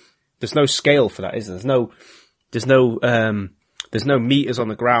there's no scale for that, is there? There's no meters on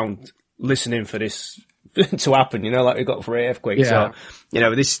the ground listening for this to happen, like we got for earthquakes. Yeah.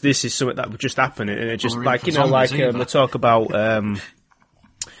 So, this is something that would just happen, and it just they talk about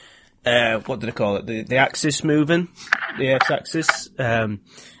what do they call it? The axis moving, the Earth's axis.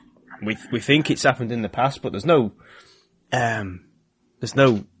 We think it's happened in the past, but there's no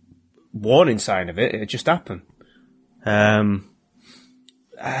warning sign of it. It just happened. I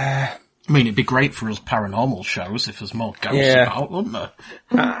mean, it'd be great for us paranormal shows if there's more ghosts about, wouldn't there?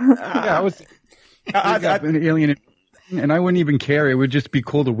 I'd an alien, and I wouldn't even care. It would just be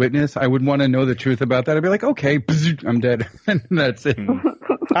cool to witness. I would want to know the truth about that. I'd be like, okay, I'm dead, and that's it.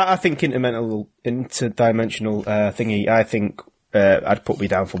 I think interdimensional thingy. I think I'd put me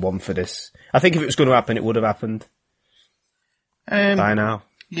down for 1 for this. I think if it was going to happen, it would have happened by now.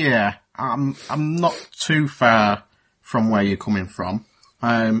 Yeah, I'm not too far from where you're coming from.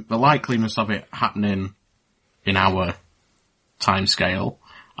 The likeliness of it happening in our timescale,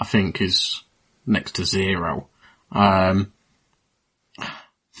 I think, is next to 0. I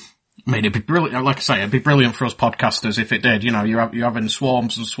mean, it'd be brilliant. Like I say, it'd be brilliant for us podcasters if it did. You're having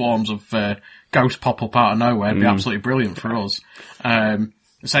swarms and swarms of ghosts pop up out of nowhere. It'd be absolutely brilliant for us.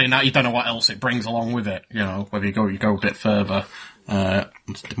 Saying that, you don't know what else it brings along with it. Whether you go a bit further. The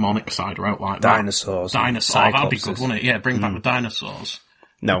demonic side or out like dinosaurs. That'd be good, wouldn't it? Yeah, bring back the dinosaurs.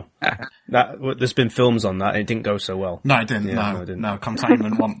 No. There's been films on that. It didn't go so well. No, it didn't. Yeah, no, it didn't. No,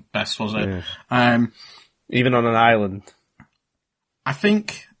 Containment wasn't best, was it? Yeah. Even on an island. I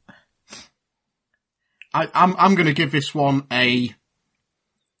think I'm going to give this one a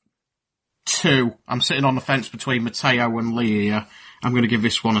 2. I'm sitting on the fence between Mateo and Lee here. I'm going to give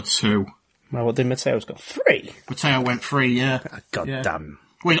this one a 2. Well, what did Mateo's got? 3? Mateo went 3, yeah. God damn.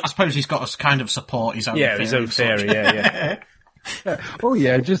 Well, I suppose he's got to kind of support his own theory. Yeah, his own theory, yeah. Oh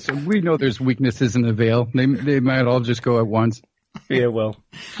yeah, we know there's weaknesses in the veil. They might all just go at once. Yeah, well.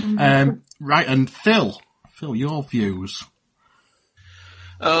 Right, and Phil, your views.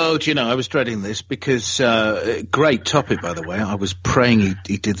 Oh, do you know, I was dreading this because, great topic, by the way. I was praying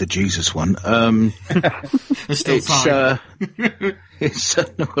he did the Jesus one. There's still time. It's I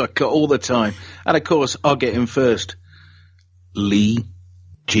got all the time. And of course, I'll get him first. Lee,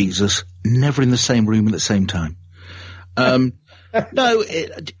 Jesus, never in the same room at the same time. No,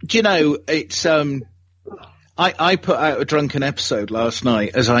 do you know, it's, I put out a drunken episode last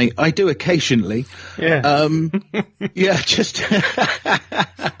night, as I do occasionally. Yeah. Yeah,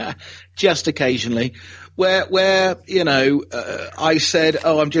 just occasionally, where I said,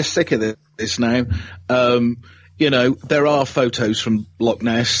 I'm just sick of this now. There are photos from Loch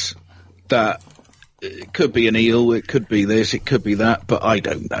Ness that it could be an eel, it could be this, it could be that, but I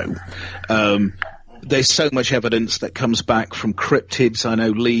don't know. There's so much evidence that comes back from cryptids. I know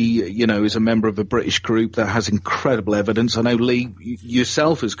Lee, is a member of a British group that has incredible evidence. I know Lee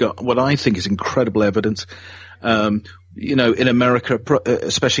yourself has got what I think is incredible evidence. In America,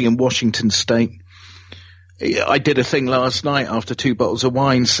 especially in Washington State. I did a thing last night after 2 bottles of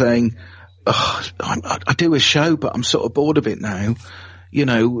wine saying, I do a show, but I'm sort of bored of it now. A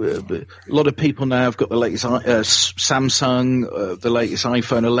lot of people now have got the latest Samsung, the latest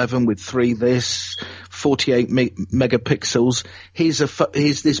iPhone 11 with 48 megapixels.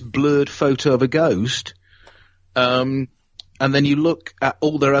 Here's this blurred photo of a ghost. And then you look at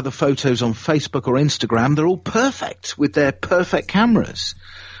all their other photos on Facebook or Instagram. They're all perfect with their perfect cameras.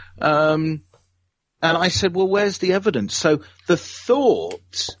 And I said, well, where's the evidence? So the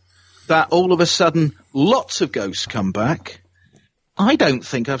thought that all of a sudden lots of ghosts come back, I don't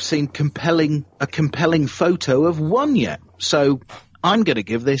think I've seen a compelling photo of one yet. So I'm going to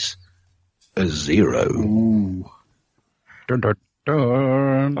give this a 0. Ooh. Dun, dun,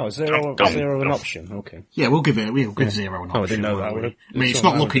 dun. Oh, zero an option. Okay. Yeah, we'll give 0 an option. Oh, I didn't know that. I mean, it's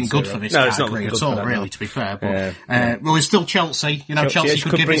not looking good for this category at all, really, to be fair. But, well, it's still Chelsea. You know, Chelsea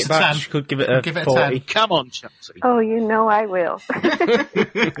could give it a 10. She could give it a 40. Come on, Chelsea. Oh, you know I will.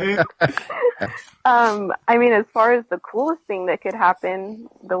 I mean, as far as the coolest thing that could happen,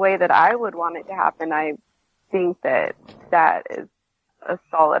 the way that I would want it to happen, I think that is a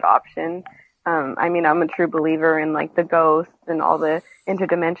solid option. I mean, I'm a true believer in like the ghosts and all the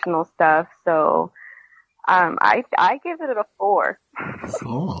interdimensional stuff, so I give it a 4.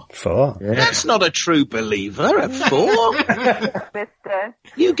 4. Yeah. That's not a true believer. A 4. Mister.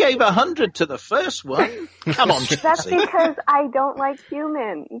 You gave 100 to the first one. Come on, Chelsea. That's because I don't like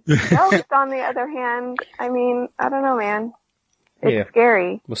humans. Ghosts, on the other hand, I mean, I don't know, man. It's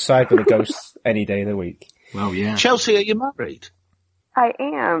scary. We'll side with the ghosts any day of the week. Well, yeah. Chelsea, are you married? I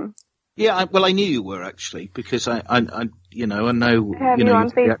am. Yeah, I knew you were actually because I know. I have you on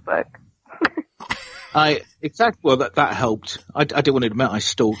Facebook. Exactly. Well, that helped. I didn't want to admit I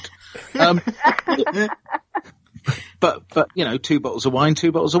stalked. But 2 bottles of wine,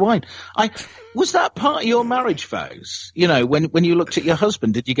 2 bottles of wine. Was that part of your marriage vows? You know, when you looked at your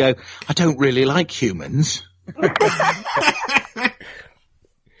husband, did you go, I don't really like humans?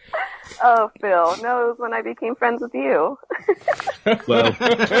 Oh, Phil, no, it was when I became friends with you. Well,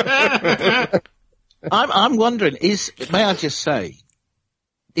 I'm wondering, may I just say,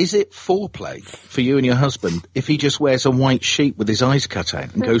 is it foreplay for you and your husband if he just wears a white sheet with his eyes cut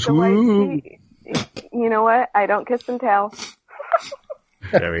out and goes, woo? You know what? I don't kiss and tell.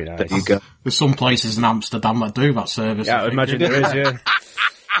 Very nice. There you go. There's some places in Amsterdam that do that service. Yeah, I would imagine there is, yeah.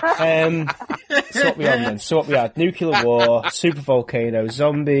 So what we on then? So what we had? Nuclear war, super volcano,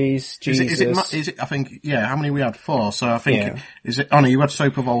 zombies, Jesus. Is it, I think, yeah, how many we had? 4. So I think, is it, Anna, you had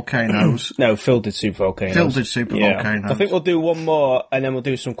super volcanoes. No, Phil did super volcanoes. Volcanoes. I think we'll do one more and then we'll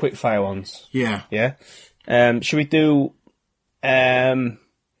do some quick fire ones. Yeah. Yeah? Should we do, I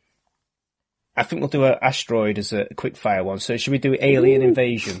think we'll do an asteroid as a quick fire one. So should we do alien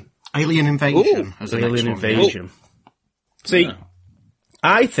invasion? Alien invasion as the alien next invasion. One. See,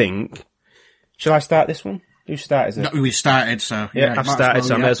 I think, shall I start this one? Who started it? No, we started, so. Yeah, I've started,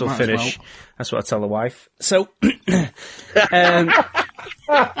 so I may as well finish. That's what I tell the wife. So,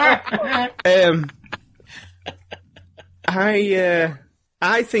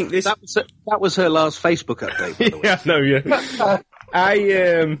 I think this... That was her last Facebook update, by the way.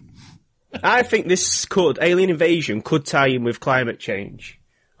 Yeah, I think this alien invasion could tie in with climate change.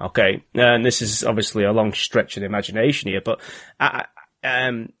 Okay, and this is obviously a long stretch of the imagination here, but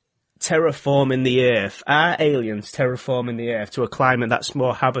terraforming the Earth. Are aliens terraforming the Earth to a climate that's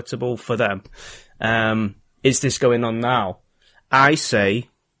more habitable for them? Is this going on now? I say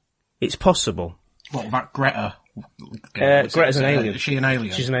it's possible. What about Greta? Greta's an alien. Is she an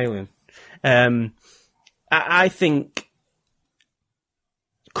alien? She's an alien. I think,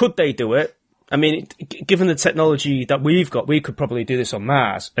 could they do it? I mean, given the technology that we've got, we could probably do this on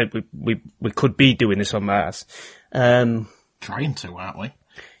Mars. We could be doing this on Mars. Trying to, aren't we?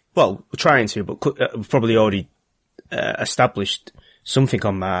 Well, we're trying to, but we've probably already established something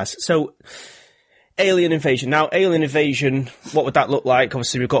on Mars. So, alien invasion. Now, alien invasion, what would that look like?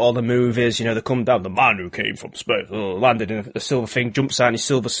 Obviously, we've got all the movies, they come down, the man who came from space, landed in a silver thing, jumps out in his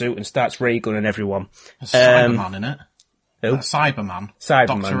silver suit and starts ray gunning everyone. Cyberman, innit? Who? Cyberman.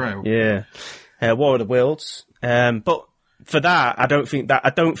 Cyberman. Doctor Who. Yeah. War of the Worlds. But for that, I don't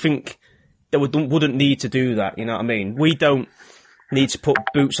think they wouldn't need to do that, you know what I mean? We don't need to put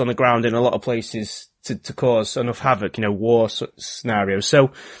boots on the ground in a lot of places to cause enough havoc, war scenarios.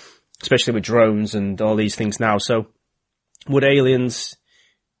 So, especially with drones and all these things now. So, would aliens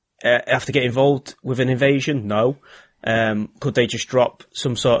have to get involved with an invasion? No. Could they just drop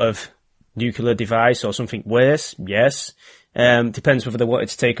some sort of nuclear device or something worse? Yes. Depends whether they wanted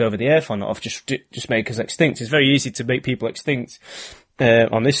to take over the Earth or not, or just make us extinct. It's very easy to make people extinct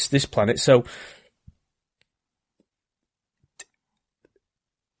on this planet. So,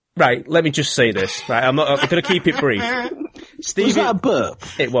 right, let me just say this. Right, I'm going to keep it brief. Stevie, was that a burp?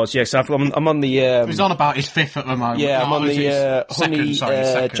 It was, yes. I'm on the... He's on about his 5th at the moment. Yeah, I'm on the honey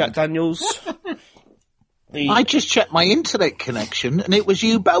second. Jack Daniels. I just checked my internet connection and it was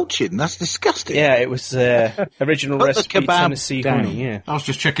you belching. That's disgusting. Yeah, it was original Put recipe the kebab Tennessee down. honey, yeah. I was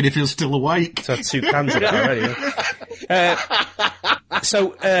just checking if he was still awake. So I had 2 cans of it already.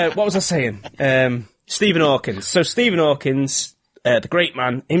 So, what was I saying? Stephen Hawkins. So Stephen Hawkins, the great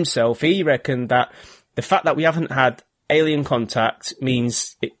man himself, he reckoned that the fact that we haven't had alien contact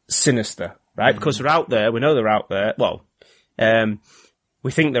means it's sinister, right? Because they're out there. We know they're out there. Well,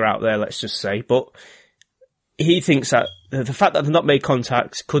 we think they're out there, let's just say. But he thinks that the fact that they've not made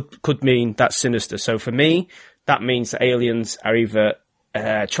contact could mean that's sinister. So for me, that means that aliens are either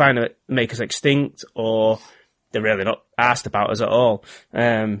trying to make us extinct, or they're really not asked about us at all.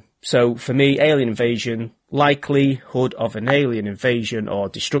 So for me, alien invasion, likelihood of an alien invasion or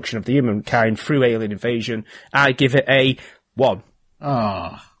destruction of the humankind through alien invasion, I give it a 1.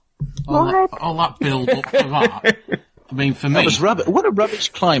 All that build up for that. I mean, for me, that was rubbish. What a rubbish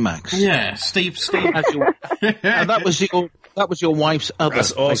climax! Yeah, Steve. And that was your wife's other.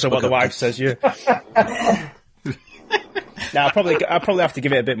 That's also what the wife says. Yeah. Now I'll probably have to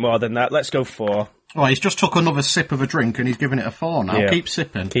give it a bit more than that. Let's go 4. Well, he's just took another sip of a drink and he's giving it a 4 now. Yeah. Keep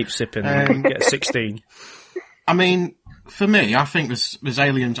sipping. Get a 16. I mean, for me, I think there's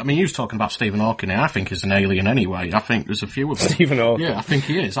aliens. I mean, you was talking about Stephen Hawking here. I think he's an alien anyway. I think there's a few of them. Stephen Hawking. Yeah, I think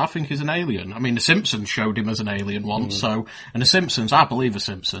he is. I think he's an alien. I mean, The Simpsons showed him as an alien once, and The Simpsons, I believe The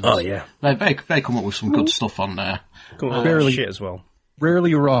Simpsons. Oh, yeah. They come up with some good stuff on there. Barely shit as well.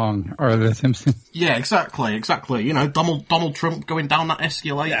 Rarely wrong are The Simpsons. Yeah, exactly. You know, Donald Trump going down that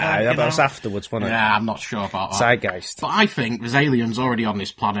escalator. Yeah, that was afterwards, wasn't it? Yeah, I'm not sure about that. Zeitgeist. But I think there's aliens already on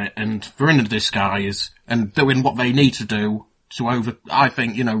this planet, and they're in the disguise and doing what they need to do to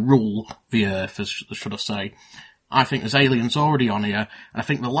rule the Earth, should I say. I think there's aliens already on here, and I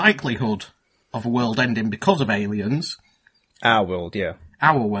think the likelihood of a world ending because of aliens... Our world, yeah.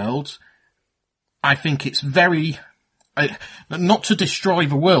 Our world, I think it's very... not to destroy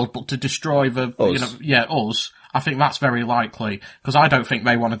the world, but to destroy us. Us. I think that's very likely, because I don't think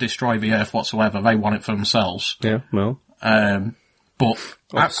they want to destroy the Earth whatsoever. They want it for themselves. Yeah, well. But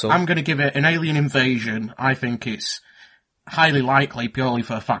I'm going to give it an alien invasion. I think it's highly likely, purely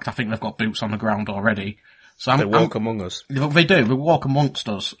for the fact I think they've got boots on the ground already. So they walk among us. They do. They walk amongst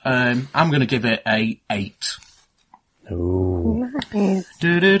us. I'm going to give it a 8. Ooh.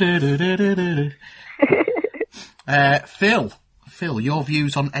 Phil, your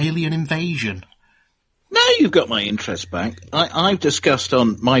views on alien invasion? Now you've got my interest back. I've discussed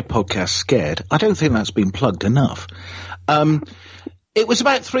on my podcast, Scared. I don't think that's been plugged enough. It was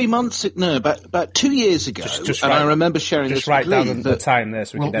about 3 months, about 2 years ago, and I remember sharing this. Just write down the time there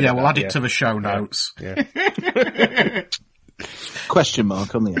so we can edit we'll add it to the show notes. Yeah. Question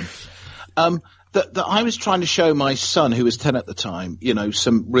mark on the end. That I was trying to show my son, who was 10 at the time,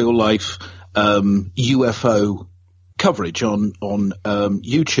 some real life UFO coverage on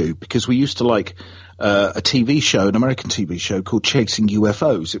YouTube, because we used to like a TV show, an American TV show called Chasing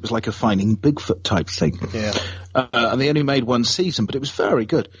UFOs. It was like a Finding Bigfoot type thing. Yeah. And they only made 1 season, but it was very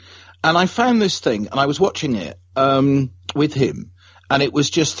good. And I found this thing, and I was watching it with him, and it was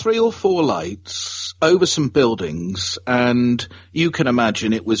just 3 or 4 lights over some buildings, and you can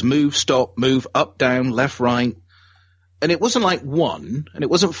imagine it was move, stop, move, up, down, left, right. And it wasn't like one, and it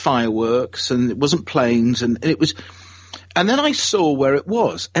wasn't fireworks, and it wasn't planes, and it was... And then I saw where it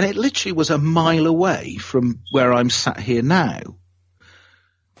was, and it literally was a mile away from where I'm sat here now.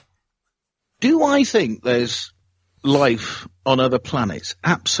 Do I think there's life on other planets?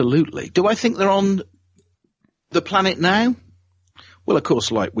 Absolutely. Do I think they're on the planet now? Well, of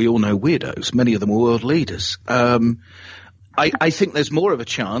course, like we all know weirdos, many of them are world leaders. I think there's more of a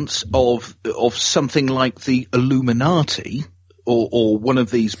chance of something like the Illuminati or one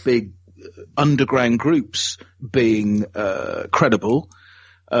of these big underground groups being credible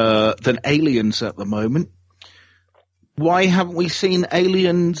than aliens at the moment. Why haven't we seen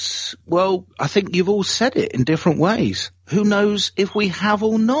aliens? Well, I think you've all said it in different ways. Who knows if we have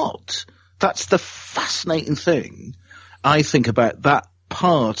or not? That's the fascinating thing, I think, about that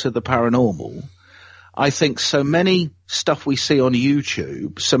part of the paranormal. I think so many stuff we see on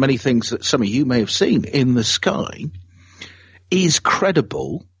YouTube, so many things that some of you may have seen in the sky, is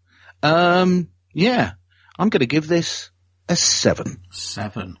credible. Yeah, I'm going to give this a 7.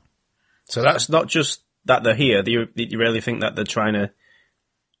 7. So that's not just that they're here. You really think that they're trying to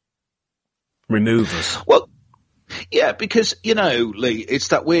remove us? Well, yeah, because, Lee, it's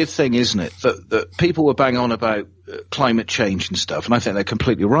that weird thing, isn't it, that people were bang on about climate change and stuff, and I think they're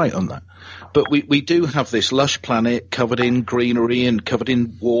completely right on that. But we do have this lush planet covered in greenery and covered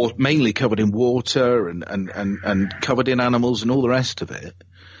in mainly covered in water and covered in animals and all the rest of it.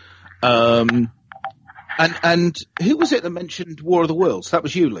 And who was it that mentioned War of the Worlds? That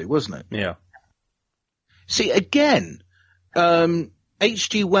was you, Lee, wasn't it? Yeah. See, again,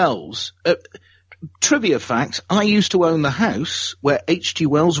 H.G. Wells, trivia fact, I used to own the house where H.G.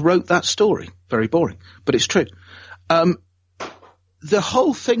 Wells wrote that story. Very boring, but it's true. the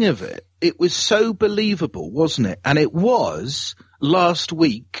whole thing of it was so believable, wasn't it? And it was last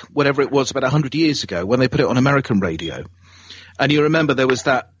week, whatever it was, about 100 years ago, when they put it on American radio. And you remember there was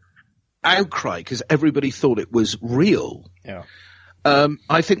that outcry because everybody thought it was real. Yeah.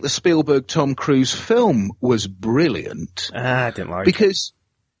 I think the Spielberg Tom Cruise film was brilliant. I didn't like it. Because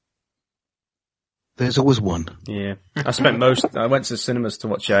there's always one. Yeah. I went to the cinemas to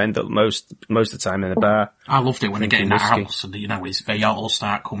watch it. I ended up most of the time in a bar. I loved it when they get in the house and, they all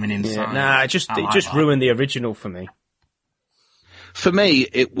start coming inside. Yeah. It just ruined the original for me. For me,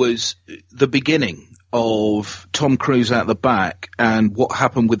 it was the beginning of Tom Cruise out the back and what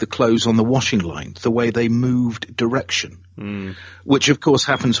happened with the clothes on the washing line, the way they moved direction, which of course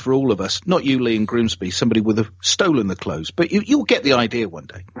happens for all of us. Not you, Lee and Grimsby, somebody would have stolen the clothes, but you'll get the idea one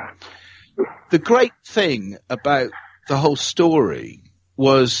day. The great thing about the whole story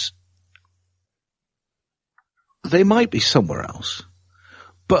was they might be somewhere else,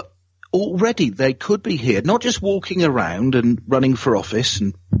 but already they could be here, not just walking around and running for office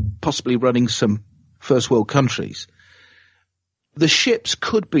and possibly running some first world countries. The ships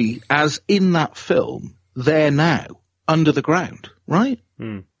could be, as in that film, there now, under the ground, right?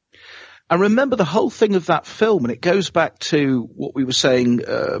 And remember the whole thing of that film, and it goes back to what we were saying,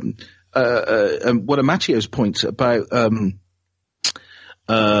 one of Mattio's points about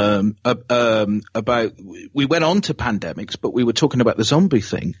we went on to pandemics, but we were talking about the zombie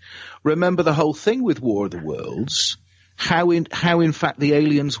thing. Remember the whole thing with War of the Worlds, how in fact the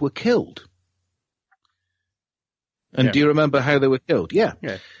aliens were killed. And do you remember how they were killed? Yeah.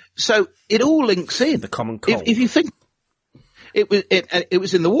 So it all links in. The common cold. If you think it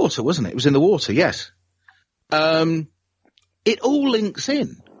was in the water, wasn't it? It was in the water. Yes. It all links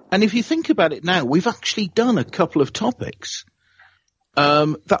in. And if you think about it now, we've actually done a couple of topics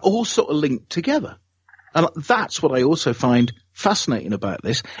that all sort of link together. And that's what I also find fascinating about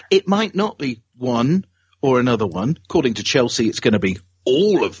this. It might not be one or another one. According to Chelsea, it's going to be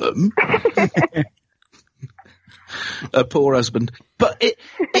all of them. A poor husband. But it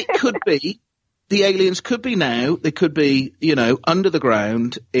could be, the aliens could be now, they could be, under the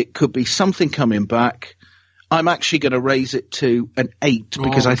ground, it could be something coming back. I'm actually going to raise it to an 8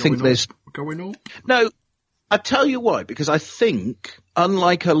 because I think there's... Going up? No, I tell you why, because I think,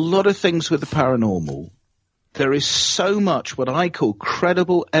 unlike a lot of things with the paranormal, there is so much what I call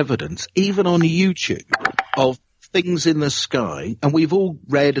credible evidence, even on YouTube, of things in the sky, and we've all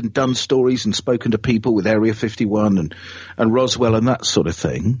read and done stories and spoken to people with Area 51 and Roswell and that sort of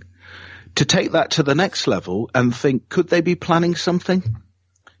thing, to take that to the next level and think, could they be planning something?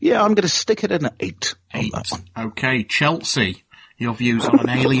 Yeah, I'm going to stick it in an 8 on that one. Okay, Chelsea, your views on an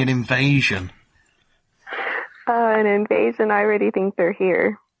alien invasion? An invasion, I already think they're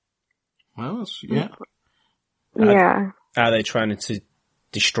here. Well, yeah. Yeah. Are they trying to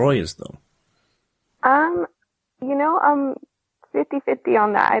destroy us, though? I'm 50-50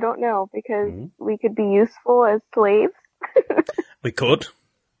 on that. I don't know, because we could be useful as slaves. We could.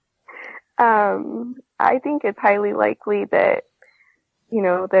 I think it's highly likely that,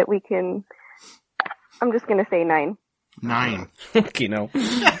 that we can... I'm just going to say 9. 9. Okay, no.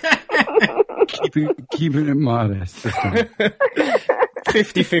 Keeping it modest.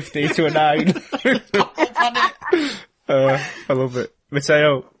 50-50 to a 9. I love it.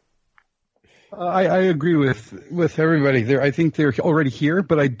 Matteo? I agree with everybody there. I think they're already here,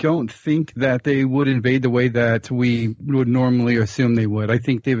 but I don't think that they would invade the way that we would normally assume they would. I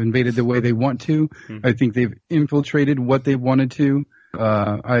think they've invaded the way they want to. I think they've infiltrated what they wanted to.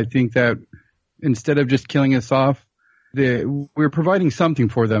 I think that instead of just killing us off, we're providing something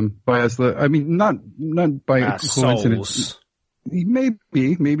for them by us. I mean, not by coincidence. Souls.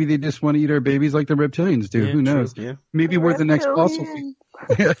 Maybe they just want to eat our babies like the reptilians do. Yeah, who knows? True, yeah. Maybe we're the next fossil fuel.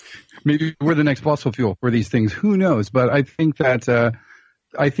 Maybe we're the next fossil fuel for these things. Who knows? But I think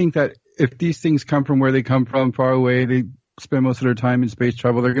that if these things come from where they come from, far away, they spend most of their time in space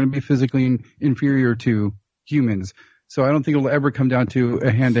travel, they're going to be physically inferior to humans. So I don't think it'll ever come down to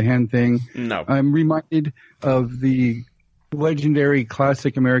a hand-to-hand thing. No. I'm reminded of the legendary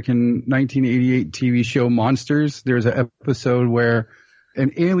classic American 1988 TV show Monsters. There's an episode where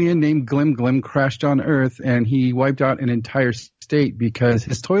an alien named Glim Glim crashed on Earth, and he wiped out an entire state because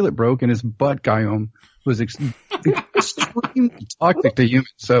his toilet broke and his butt guyome was extremely toxic to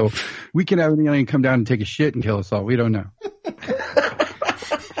humans. So we can have an alien come down and take a shit and kill us all. We don't know.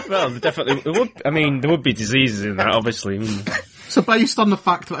 Well, definitely. There would be diseases in that, obviously. So based on the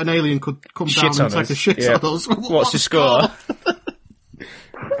fact that an alien could come down and take a shit on us, what's your score?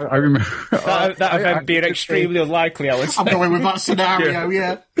 I remember that event being extremely unlikely. I would say. I'm going with that scenario.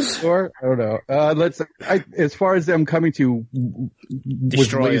 Yeah. Or I don't know. As far as them coming to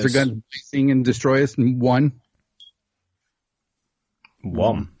Destroy with laser us. guns blasting and destroy us, one.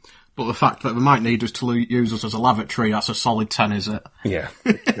 But the fact that they might need us to use us as a lavatory, that's a solid 10, is it? Yeah.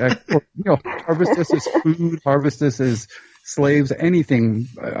 Harvest us as food, harvest us as slaves, anything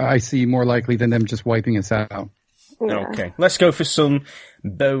I see more likely than them just wiping us out. Yeah. Okay, let's go for some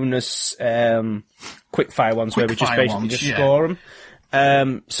bonus quickfire ones where we just basically score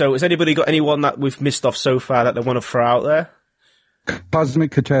them. So has anybody got anyone that we've missed off so far that they want to throw out there?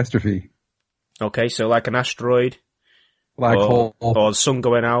 Cosmic catastrophe. Okay, so like an asteroid. Black hole. Or the sun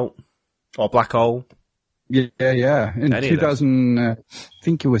going out. Or black hole. Yeah. In 2000, I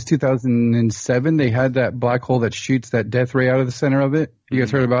think it was 2007, they had that black hole that shoots that death ray out of the center of it. You guys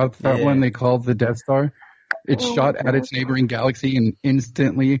heard about that one? They called the Death Star. It shot at its neighboring galaxy, and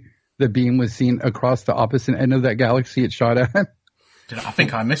instantly the beam was seen across the opposite end of that galaxy it shot at. I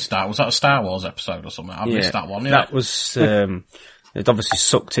think I missed that. Was that a Star Wars episode or something? I missed that one. Yeah. That was, it obviously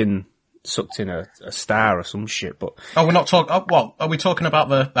sucked in a star or some shit, but... Oh, we're not talking... Oh, what? Are we talking about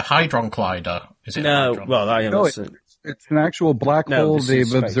the Hadron Collider? Is it no, Hadron? well, I No, it's an actual black hole they've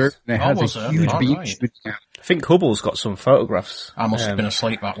space. observed, and it has a huge beam. Right. I think Hubble's got some photographs. I must have been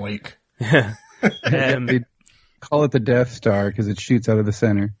asleep that week. They call it the Death Star because it shoots out of the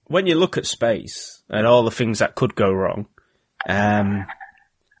center. When you look at space and all the things that could go wrong,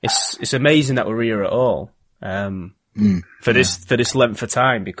 it's amazing that we're here at all. For this length of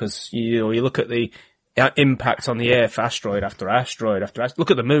time, because you look at the impact on the Earth, asteroid after asteroid after asteroid.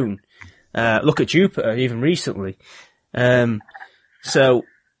 Look at the moon. Look at Jupiter, even recently. This is going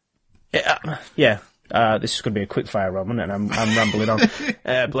to be a quick fire run, isn't it? And I'm rambling on.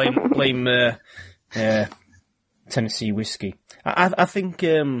 Blame Tennessee whiskey. I think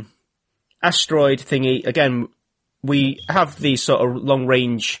asteroid thingy again. We have these sort of long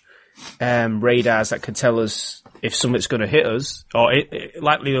range radars that can tell us if something's going to hit us or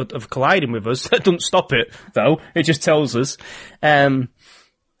likelihood of colliding with us. That doesn't stop it, though. It just tells us.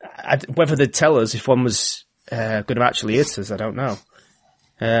 Whether they'd tell us if one was going to actually hit us, I don't know.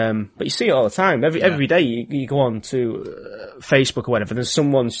 But you see it all the time. Every day you go on to Facebook or whatever, there's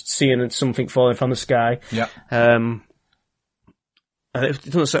someone seeing something falling from the sky. Yeah. And it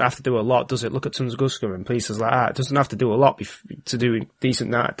doesn't have to do a lot, does it? Look at Tunguska and places like that. It doesn't have to do a lot to do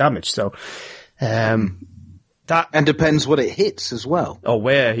decent damage. So, that... And depends what it hits as well. Oh,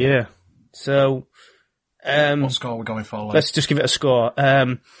 where, yeah. So, what score are we going for? Let's just give it a score.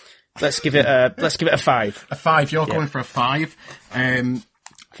 Let's give it a 5. A 5, you're going for a 5.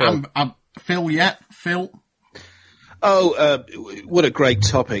 Phil. Phil? Oh, what a great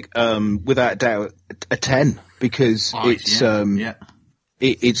topic. Without doubt, a 10, because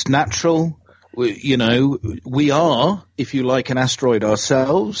it's natural. We are, if you like, an asteroid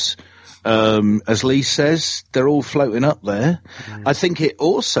ourselves. As Lee says, they're all floating up there. I think it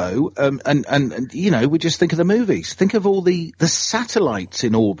also, we just think of the movies. Think of all the satellites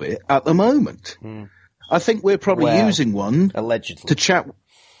in orbit at the moment. I think we're probably using one allegedly to chat.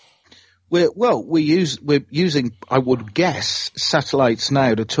 We're using, I would guess, satellites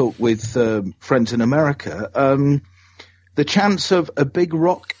now to talk with friends in America. The chance of a big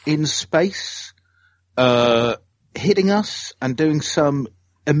rock in space hitting us and doing some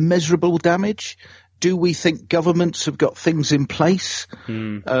immeasurable damage. Do we think governments have got things in place?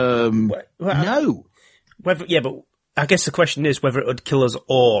 No. But I guess the question is whether it would kill us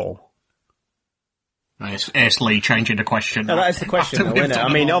all. It's Lee changing the question. No, that is the question, though, isn't it?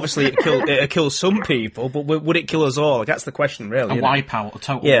 I mean, obviously it'll kill some people, but would it kill us all? That's the question, really. A wipeout, a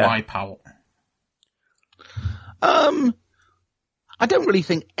total wipeout. I don't really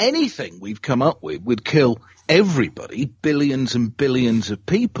think anything we've come up with would kill everybody, billions and billions of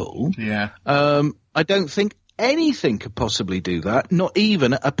people. Yeah. I don't think anything could possibly do that. Not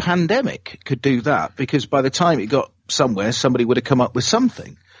even a pandemic could do that, because by the time it got somewhere, somebody would have come up with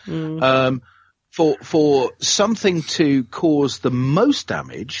something. For something to cause the most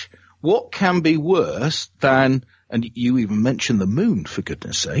damage, what can be worse than, and you even mentioned the moon, for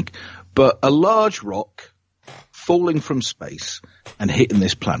goodness sake, but a large rock falling from space and hitting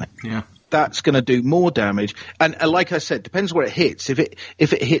this planet. Yeah. That's going to do more damage. And like I said, depends where it hits. If it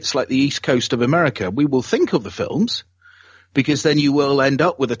hits like the east coast of America, we will think of the films, because then you will end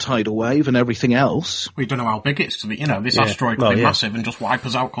up with a tidal wave and everything else. We don't know how big it's to be. This asteroid could be massive and just wipe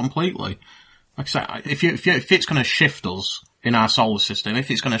us out completely. Like I said, if it's going to shift us in our solar system,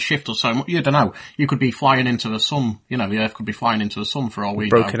 if it's going to shift us so much, you don't know. You could be flying into the sun. The Earth could be flying into the sun for all we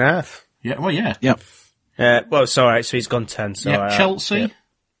know. Broken Earth. Yeah, well, yeah. Yeah. Well, it's alright, so he's gone 10. So, Chelsea?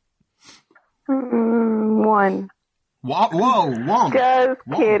 1. What? Whoa, 1. Just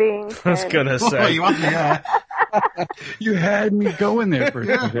kidding. I was gonna say. Oh, you had me there. You had me going there for a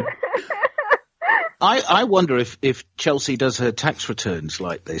second. I wonder if Chelsea does her tax returns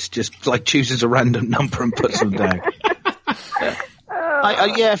like this, just like chooses a random number and puts them down.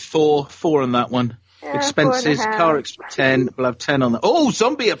 Yeah, 4 on that one. Yeah, Expenses, 4.5. car expense 10. We'll have 10 on that. Oh,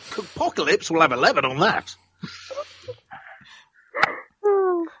 zombie apocalypse. We'll have 11 on that.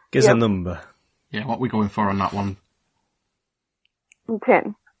 Gives a number. Yeah, what are we going for on that one?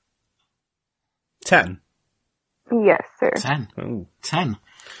 10. 10. Yes, sir. 10. Oh, 10.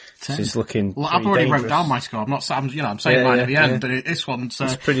 this is looking. Well, I've already wrote down my score. I'm saying mine at the end, but this one's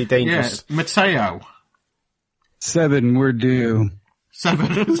it's pretty dangerous. Yeah, Mateo. 7, we're due.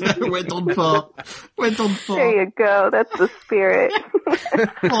 7. We're done for. There you go. That's the spirit.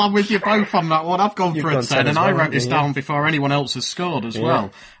 Well, I'm with you both on that one. I've gone You've for a gone 10, 10 and as I well, wrote this down before anyone else has scored as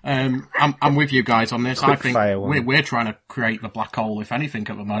well. I'm with you guys on this. I think we're trying to create the black hole, if anything,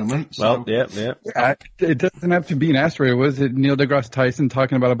 at the moment. So. Well, yeah. It doesn't have to be an asteroid. Was it Neil deGrasse Tyson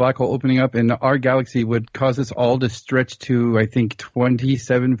talking about a black hole opening up and our galaxy would cause us all to stretch to, I think,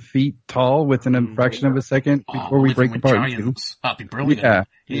 27 feet tall within a fraction of a second before we break apart? Giants. That'd be brilliant.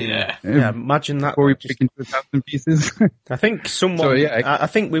 Yeah, imagine that. Before we break into 1,000 pieces. I think I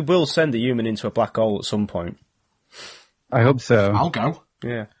think we will send a human into a black hole at some point. I hope so. I'll go.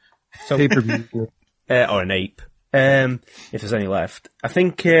 Yeah. So, Pay-per-view. or an ape. If there's any left. I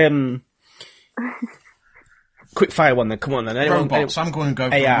think, quick fire one then, come on then. Robots, I'm going to go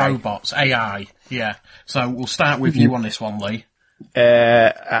for AI. robots. AI, yeah. So we'll start with you on this one, Lee.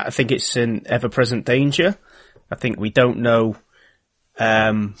 I think it's an ever-present danger. I think we don't know,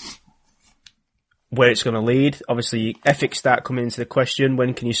 where it's going to lead. Obviously, ethics start coming into the question.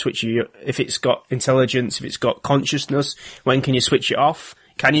 When can you switch if it's got intelligence, if it's got consciousness, when can you switch it off?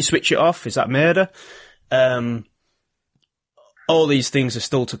 Can you switch it off? Is that murder? All these things are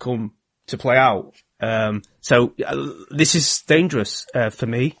still to come to play out. So this is dangerous, for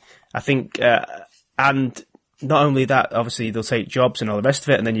me. I think, and not only that, obviously they'll take jobs and all the rest of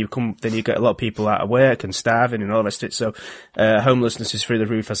it, and then you get a lot of people out of work and starving and all the rest of it. So, homelessness is through the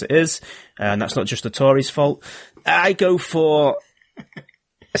roof as it is, and that's not just the Tories' fault. I go for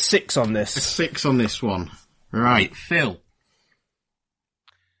a 6 on this. A 6 on this one. Right, Phil.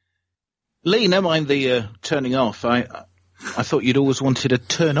 Lee, never mind the turning off. I thought you'd always wanted to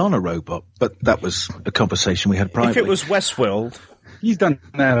turn on a robot, but that was a conversation we had privately. If it was Westworld. He's done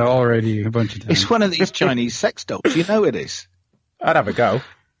that already a bunch of times. It's one of these Chinese sex dolls. You know it is. I'd have a go.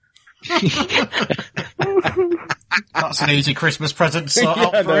 That's an easy Christmas present to sort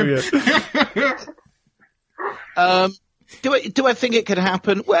out for him. Do I think it could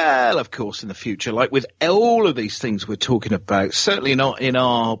happen? Well, of course, in the future, like with all of these things we're talking about, certainly not in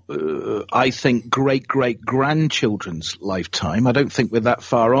our, I think, great-great-grandchildren's lifetime. I don't think we're that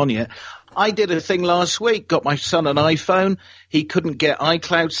far on yet. I did a thing last week, got my son an iPhone. He couldn't get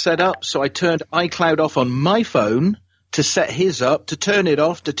iCloud set up, so I turned iCloud off on my phone to set his up, to turn it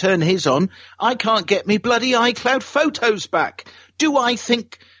off, to turn his on. I can't get me bloody iCloud photos back. Do I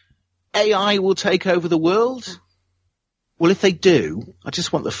think AI will take over the world? Well, if they do, I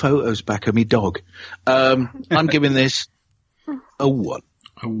just want the photos back of me dog. I'm giving this a 1.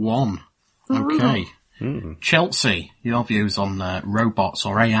 A 1. Okay. Chelsea, your views on robots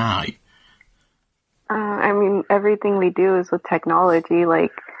or AI? I mean, everything we do is with technology.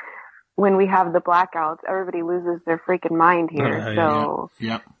 Like, when we have the blackouts, everybody loses their freaking mind here.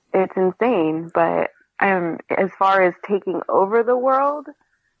 It's insane. But as far as taking over the world,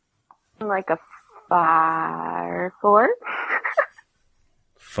 I'm like a 4.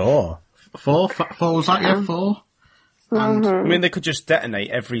 4. 4 was that? Yeah, 4. Mm-hmm. I mean, they could just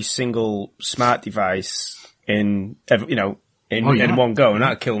detonate every single smart device in one go, and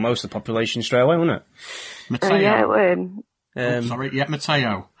that'd kill most of the population straight away, wouldn't it? Mateo. Yeah, it would.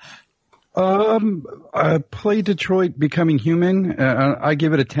 Mateo. Play Detroit Becoming Human. I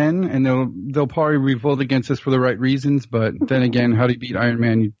give it a 10, and they'll probably revolt against us for the right reasons. But then again, how do you beat Iron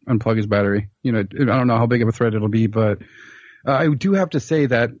Man? You unplug his battery. I don't know how big of a threat it'll be, but I do have to say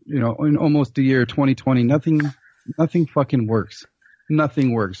that in almost the year 2020, nothing fucking works.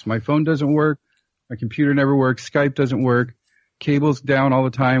 Nothing works. My phone doesn't work. My computer never works. Skype doesn't work. Cable's down all the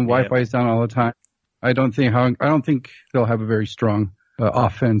time. Wi-Fi's down all the time. I don't think they'll have a very strong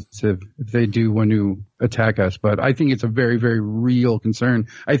offensive if they do want to attack us, but I think it's a very, very real concern.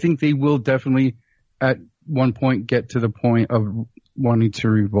 I think they will definitely at one point get to the point of wanting to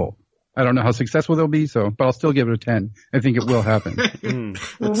revolt. I don't know how successful they'll be, but I'll still give it a 10. I think it will happen.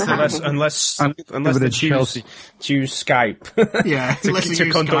 Unless they choose Skype. Yeah, unless they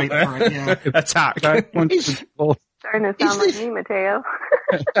use conduct Skype for it, yeah. attack. Starting to sound like me, Mateo.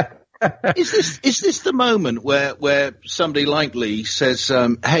 Is this the moment where somebody like Lee says,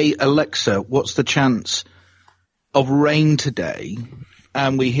 "Hey Alexa, what's the chance of rain today?"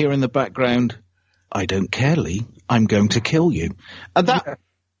 And we hear in the background, "I don't care, Lee. I'm going to kill you." And that,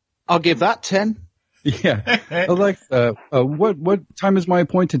 I'll give that 10. Yeah. Alexa, what time is my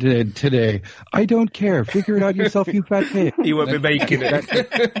appointment today? I don't care. Figure it out yourself, you fat pig. You won't be making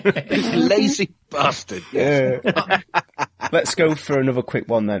it. Lazy bastard. Yeah. Let's go for another quick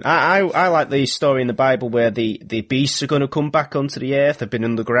one then. I like the story in the Bible where the beasts are going to come back onto the earth. They've been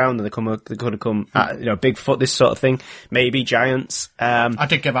underground and they're going to come, Bigfoot, this sort of thing. Maybe giants. I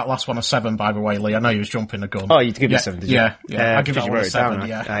did give that last one a 7, by the way, Lee. I know you was jumping the gun. Oh, you'd give it a 7, did you? Yeah. I give that one a 7,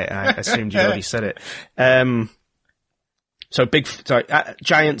 yeah. I assumed you'd already said it.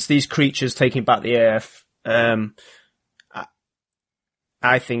 Giants, these creatures taking back the earth.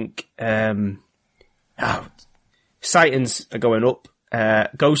 I think, sightings are going up,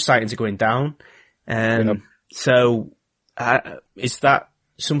 ghost sightings are going down. So, is that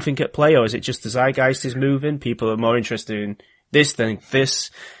something at play, or is it just the zeitgeist is moving? People are more interested in this than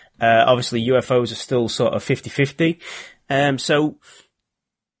this. Obviously UFOs are still sort of 50-50. So,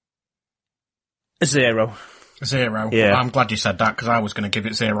 a 0. 0. Yeah. I'm glad you said that, because I was going to give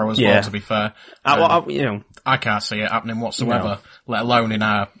it 0 as well, to be fair. I can't see it happening whatsoever, let alone in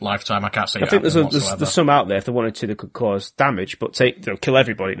our lifetime. I can't see it happening whatsoever. There's some out there, if they wanted to, they could cause damage, but kill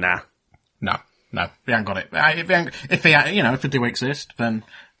everybody. Nah. No, we haven't got it. If they do exist, then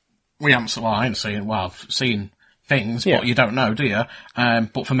we haven't, I ain't seen, I've seen things, but you don't know, do you?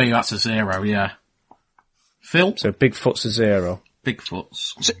 But for me, that's a 0, yeah. Phil? So Bigfoot's a 0.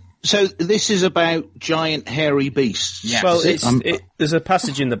 Bigfoot's. So this is about giant hairy beasts. Yes. Well, there's a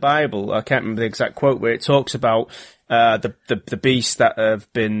passage in the Bible, I can't remember the exact quote, where it talks about the beasts that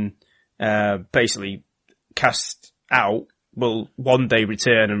have been basically cast out will one day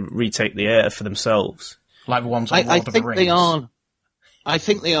return and retake the earth for themselves. Like the ones on Lord of the Rings. I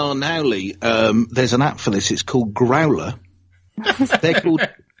think they are now, Lee. There's an app for this. It's called Growler. They're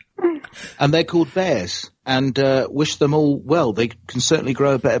called bears, and wish them all well. They can certainly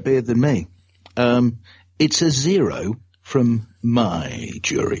grow a better beard than me. It's a 0 from my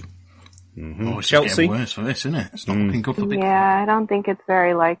jury. Mm-hmm. Oh, it's Chelsea? getting worse for this, isn't it? It's not looking good for Bigfoot. Yeah, I don't think it's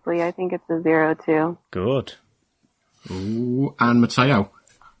very likely. I think it's a 0 too. Good. Ooh, and Mateo?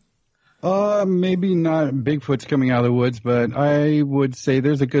 Maybe not Bigfoot's coming out of the woods, but I would say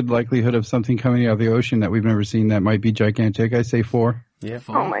there's a good likelihood of something coming out of the ocean that we've never seen that might be gigantic. I say 4. Yeah.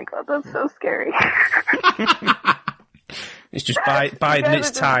 4. Oh my god, that's so scary. It's just biding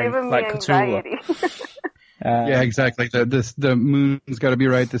its time, like Cthulhu. Yeah, exactly. The moon's got to be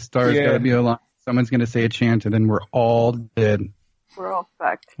right. The stars got to be aligned. Someone's going to say a chant, and then we're all dead. We're all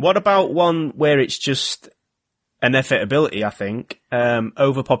fucked. What about one where it's just an inevitability? I think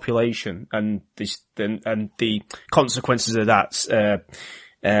overpopulation and the consequences of that.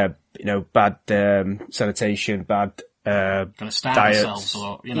 Bad sanitation, bad going to starve diets. themselves,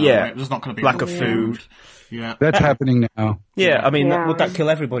 or there's not going to be lack of food. Yeah, that's happening now. Yeah, I mean, would that kill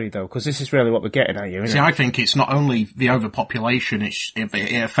everybody though? Because this is really what we're getting at here. I think it's not only the overpopulation; it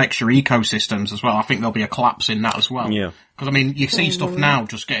affects your ecosystems as well. I think there'll be a collapse in that as well. Yeah, because I mean, you see stuff now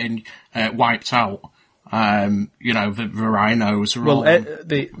just getting wiped out. The rhinos are all...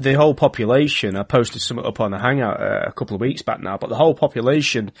 the whole population, I posted something up on the Hangout a couple of weeks back now, but the whole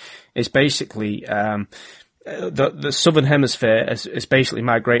population is basically, the southern hemisphere is basically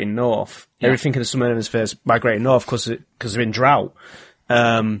migrating north. Yeah. Everything in the southern hemisphere is migrating north because they're in drought.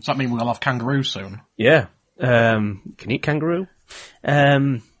 Does that mean we'll have kangaroos soon? Yeah. Can you eat kangaroo?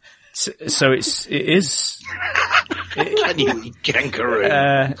 So it is... Can you eat kangaroo?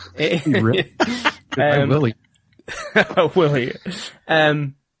 Willie. Willie.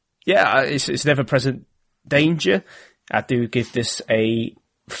 It's never present danger. I do give this a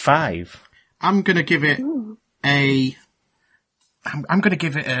 5. I'm gonna give it a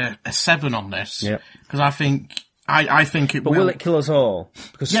 7 on this. Yeah. Because I think it will. But will it kill us all?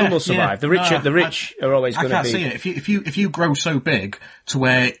 Because some will survive. Yeah. The rich are always going to be. I can't see it. If you grow so big to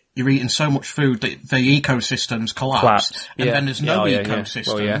where you're eating so much food that the ecosystems collapse, and then there's no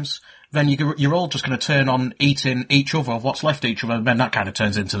ecosystems, then you're all just going to turn on eating each other, what's left each other, and then that kind of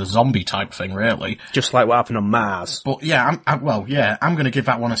turns into the zombie type thing, really. Just like what happened on Mars. But yeah, I'm going to give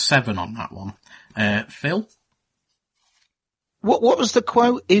that one a 7 on that one. Phil? What was the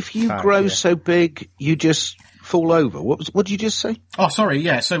quote? If you grow so big, you just fall over. What did you just say? Oh, sorry.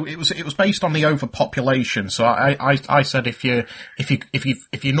 Yeah. So it was based on the overpopulation. So I said if your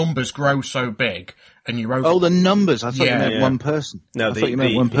numbers grow so big and you're over. Oh, the numbers. I thought you meant one person. No, I thought you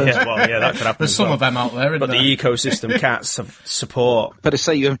meant one person. Yeah, well, yeah, that could happen. There's some of them out there, but the ecosystem cats have support. Better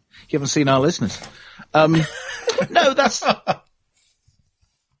say you haven't seen our listeners. No, that's.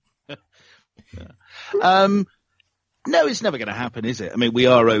 No, it's never going to happen, is it? I mean, we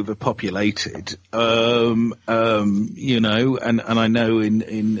are overpopulated, and I know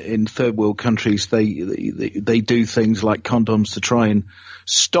in third world countries they do things like condoms to try and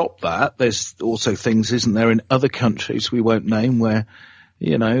stop that. There's also things, isn't there, in other countries we won't name where,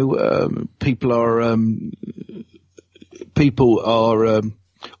 people are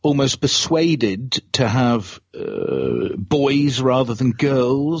almost persuaded to have boys rather than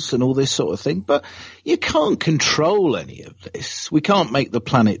girls and all this sort of thing. But you can't control any of this. We can't make the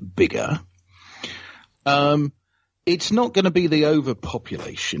planet bigger. It's not going to be the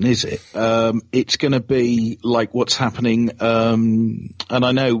overpopulation, is it? It's going to be like what's happening, and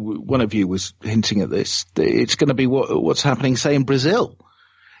I know one of you was hinting at this. It's going to be what's happening, say, in Brazil,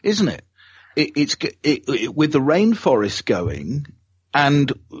 isn't it? It's with the rainforest going.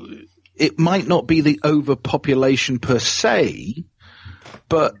 And it might not be the overpopulation per se,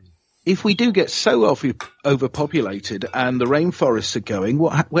 but if we do get so overpopulated and the rainforests are going,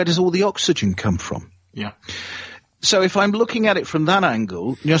 where does all the oxygen come from? Yeah. So if I'm looking at it from that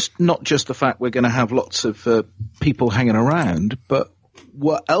angle, not just the fact we're going to have lots of people hanging around, but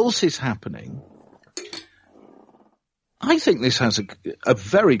what else is happening, I think this has a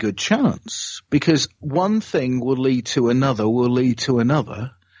very good chance, because one thing will lead to another,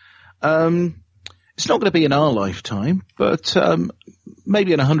 It's not going to be in our lifetime, but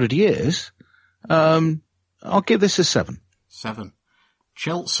maybe in 100 years. I'll give this a 7. 7.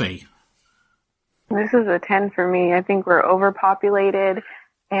 Chelsea. This is a 10 for me. I think we're overpopulated,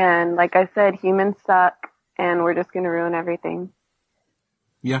 and like I said, humans suck, and we're just going to ruin everything.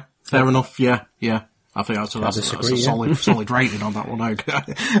 Yeah, fair enough. Yeah. I think that's a solid rating on that one.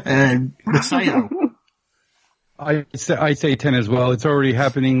 Mateo. I say 10 as well. It's already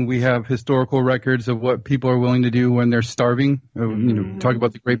happening. We have historical records of what people are willing to do when they're starving. Talk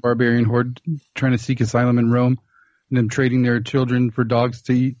about the Great Barbarian Horde trying to seek asylum in Rome, and them trading their children for dogs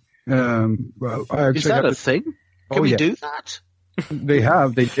to eat. Is that a thing? Can we do that? They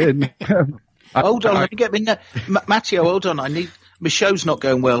did. Hold on, let me get my Matteo, hold on. My show's not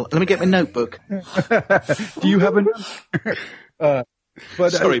going well. Let me get my notebook. Do you have a notebook?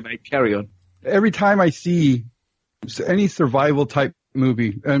 Sorry, mate, carry on. Every time I see any survival type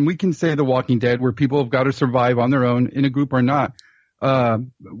movie, and we can say The Walking Dead, where people have got to survive on their own in a group or not.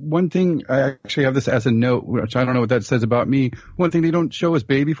 One thing, I actually have this as a note, which I don't know what that says about me. One thing they don't show is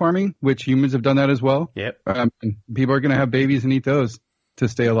baby farming, which humans have done that as well. Yep. People are going to have babies and eat those to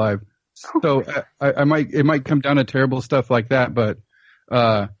stay alive. So it might come down to terrible stuff like that, but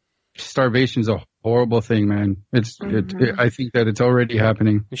starvation's a horrible thing, man. I think that it's already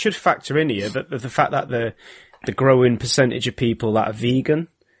happening. You should factor in here that the fact that the growing percentage of people that are vegan,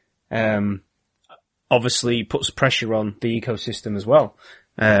 obviously puts pressure on the ecosystem as well.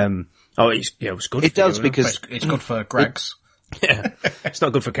 It's good. It does, because it's good for Greggs. Yeah, it's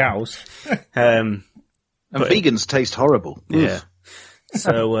not good for cows. And vegans taste horrible. Yeah.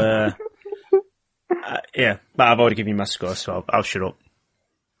 So, but I've already given you my score, so I'll shut up.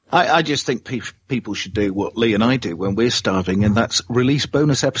 I just think people should do what Lee and I do when we're starving, and that's release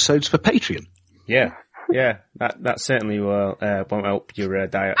bonus episodes for Patreon. Yeah, that certainly won't help your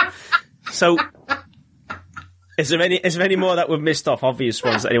diet. So, is there any more that we've missed off? Obvious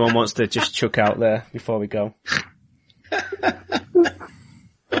ones that anyone wants to just chuck out there before we go? That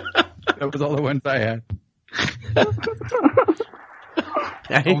was all the ones I had.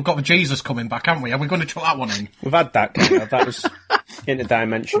 Well, we've got the Jesus coming back, haven't we? Are we going to chuck that one in? We've had that kind of. That was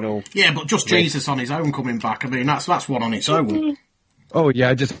interdimensional. Yeah, but just Jesus on his own coming back. I mean, that's one on its own. Oh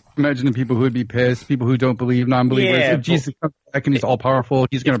yeah, just imagine the people who would be pissed, people who don't believe, non-believers. Yeah, if Jesus comes back and he's all powerful,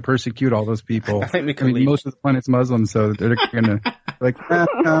 he's going to persecute all those people. I think we can leave. Most of the planet's Muslim, so they're going to like,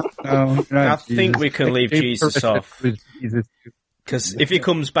 no. I think we can leave Jesus off. Because if he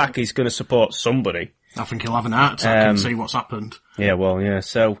comes back, he's going to support somebody. I think he'll have an heart attack and see what's happened. Yeah, well, yeah.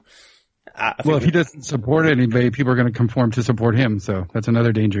 So, if he doesn't support anybody, people are going to conform to support him. So that's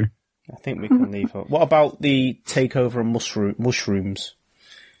another danger. I think we can leave her. What about the takeover of mushrooms?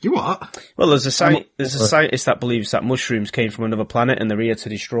 You what? Well, there's a scientist that believes that mushrooms came from another planet and they're here to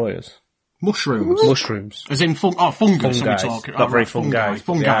destroy us. Mushrooms? Mushrooms. As in fungus, fungi. are we talking? Not very fungi.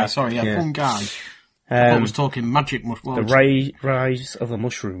 Fungi, sorry, fungi. I was talking magic mushrooms. The rise of the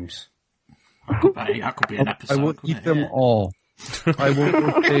mushrooms. That could be an episode. I will eat them all. I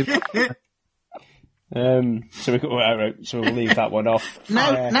will save. So we'll leave that one off.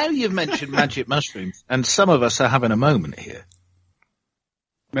 Now you've mentioned magic mushrooms, and some of us are having a moment here.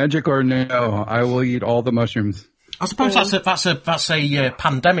 Magic or no, I will eat all the mushrooms. I suppose that's a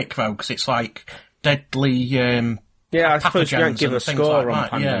pandemic though, because it's like deadly. Yeah, I suppose we can't give a score on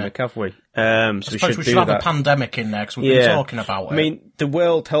pandemic, have we? So I suppose we should have a pandemic in there because we've been talking about it. I mean, the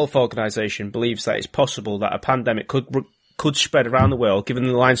World Health Organization believes that it's possible that a pandemic could spread around the world, given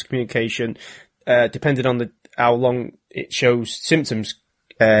the lines of communication, depending on how long it shows symptoms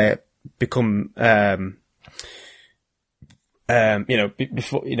become.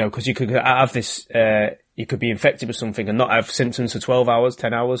 Before, because you could have this, you could be infected with something and not have symptoms for 12 hours,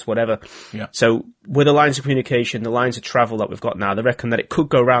 10 hours, whatever. Yeah. So with the lines of communication, the lines of travel that we've got now, they reckon that it could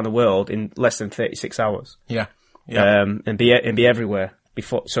go around the world in less than 36 hours. Yeah. And be everywhere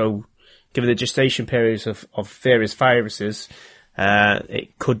before. So given the gestation periods of various viruses,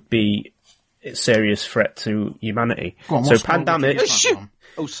 it could be a serious threat to humanity. So pandemic.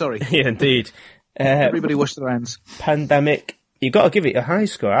 Oh, sorry. Yeah, indeed. Everybody wash their hands. Pandemic. You've got to give it a high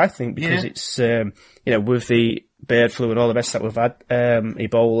score, I think, because it's, with the bird flu and all the rest that we've had,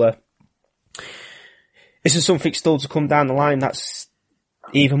 Ebola. Is there something still to come down the line that's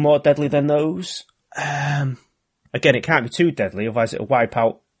even more deadly than those? Again, it can't be too deadly, otherwise it'll wipe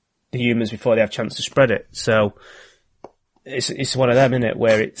out the humans before they have a chance to spread it. So, it's one of them, isn't it,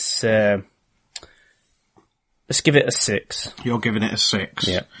 where it's, let's give it a 6. You're giving it a 6.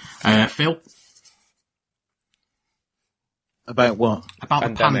 Yeah. Phil? About what? About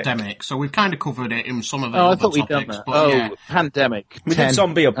the pandemic. So we've kind of covered it in some of the I other thought we'd topics. done that. Pandemic. We did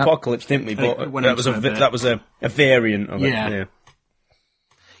zombie apocalypse, didn't we? But that was a variant of it.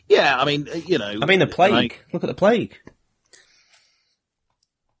 Yeah, I mean, the plague. Look at the plague.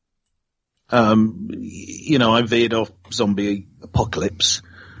 I veered off zombie apocalypse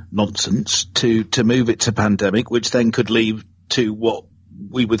nonsense to move it to pandemic, which then could lead to what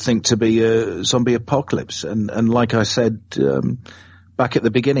we would think to be a zombie apocalypse. And like I said back at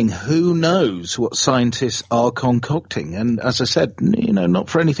the beginning, who knows what scientists are concocting? And as I said, not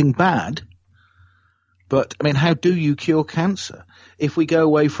for anything bad, but I mean, how do you cure cancer? If we go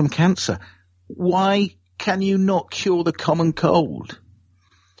away from cancer, why can you not cure the common cold?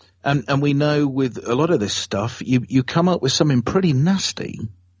 And we know with a lot of this stuff, you come up with something pretty nasty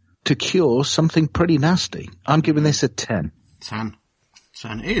to cure something pretty nasty. I'm giving this a 10. 10.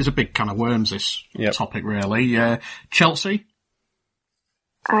 It is a big can of worms, this topic, really. Chelsea?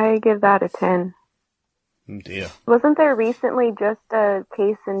 I give that a 10. Oh dear. Wasn't there recently just a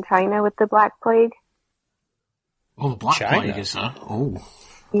case in China with the Black Plague? Oh, the Black Plague, is there? Oh.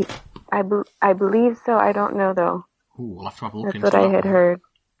 I believe so. I don't know, though. Ooh, we'll have to have a look into that. That's what I had heard.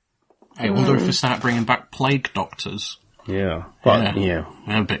 I wonder if they start bringing back plague doctors. Yeah. But,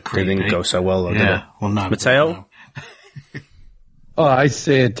 a bit creepy. It didn't go so well, though, did it? Well, no. Mateo? Oh, I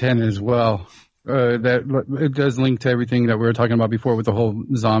say a 10 as well. That it does link to everything that we were talking about before with the whole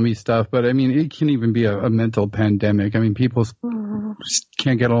zombie stuff. But I mean, it can even be a mental pandemic. I mean, people just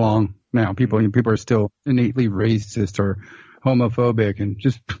can't get along now. People are still innately racist or homophobic, and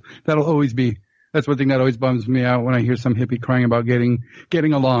just that'll always be. That's one thing that always bums me out when I hear some hippie crying about getting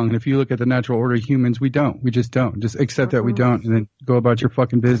along. And if you look at the natural order of humans, we don't. We just don't. Just accept that we don't, and then go about your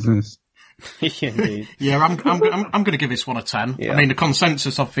fucking business. Yeah, I'm going to give this one a 10. Yeah. I mean, the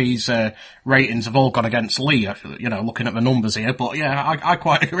consensus of these ratings have all gone against Lee, looking at the numbers here. But yeah, I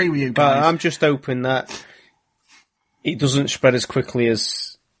quite agree with you guys. I'm just hoping that it doesn't spread as quickly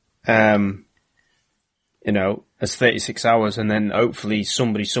as, as 36 hours, and then hopefully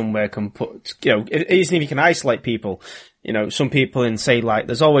somebody somewhere can put, even if you can isolate people, some people in, say, like,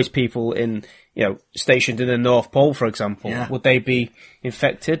 there's always people in, stationed in the North Pole, for example. Yeah. Would they be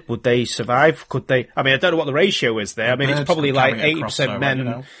infected? Would they survive? Could they? I mean, I don't know what the ratio is there. I mean, it's probably like 80%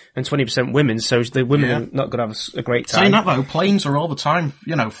 men and 20% women, so the women are not going to have a great time. Saying that, though, planes are all the time,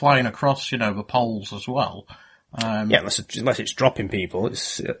 flying across, the poles as well. Unless it's dropping people.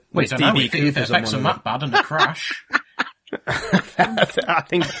 It's wait, I don't know if it affects them that bad in a crash. I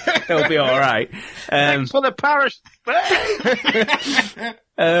think they'll be all right. Thanks for the parish.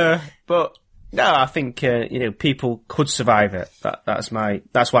 But no, I think people could survive it. That's why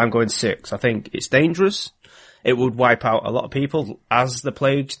I'm going 6. I think it's dangerous. It would wipe out a lot of people, as the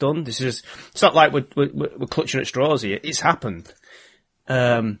plague's done. It's not like we're clutching at straws here. It's happened.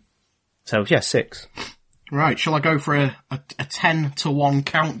 So yeah, 6. Right, shall I go for a 10-1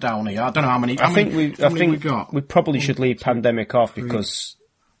 countdown here? I don't know how many. I think we got. We probably should leave pandemic off because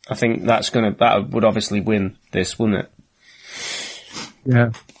I think that would obviously win this, wouldn't it?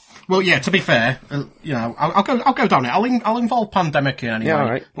 Yeah. Well, yeah. To be fair, I'll go down it. I'll involve Pandemic in anyway. Yeah, all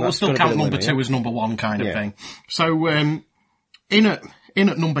right. But we'll still count number 2 as number 1 kind of thing. So, in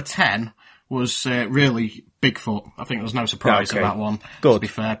at number 10 was really Bigfoot. I think there's no surprise in that one. Good. To be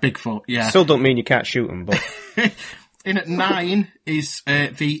fair, Bigfoot. Yeah. Still don't mean you can't shoot them, but in at 9 is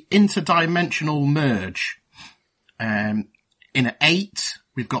the Interdimensional Merge. In at 8,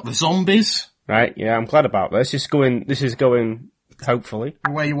 we've got the Zombies. Right. Yeah, I'm glad about this. This is going. Hopefully.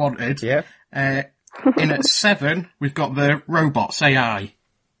 The way you wanted. Yeah. In at 7, we've got the Robots AI.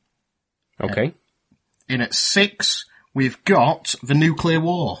 Okay. In at 6, we've got the Nuclear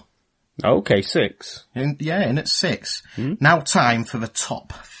War. Okay, 6. In at 6. Now time for the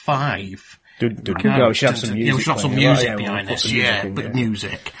top 5. We should have some music. We should have some music behind this. Yeah, bit of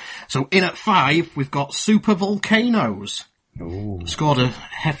music. So in at 5, we've got Super Volcanoes. Ooh. Scored a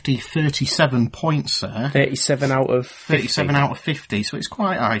hefty 37 points there. 37 out of 50. 37 out of 50, so it's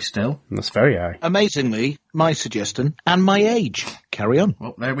quite high still. That's very high. Amazingly, my suggestion and my age. Carry on.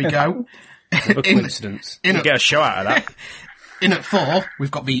 Well, there we go. What a coincidence. You get a show out of that. In at 4, we've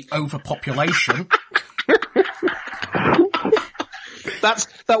got the Overpopulation.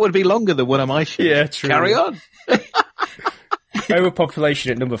 That would be longer than one of my shows. Yeah, true. Carry on.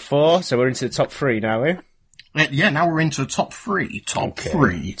 Overpopulation at number 4, so we're into the top 3 now, eh? Now we're into the top 3. Top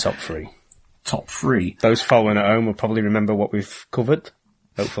 3. Those following at home will probably remember what we've covered,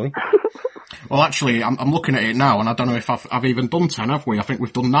 hopefully. Well, actually, I'm looking at it now, and I don't know if I've even done 10, have we? I think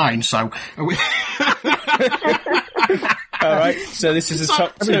we've done 9, so... All right, so this is the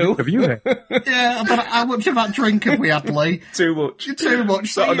top 2. Have you had? Yeah, I don't know how much of that drink have we had, Lee? Too much.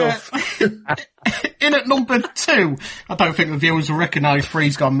 Not enough. In at number 2, I don't think the viewers will recognise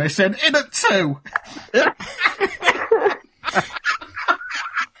Three's Gone Missing. In at 2.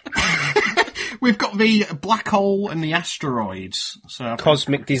 We've got the Black Hole and the Asteroids. So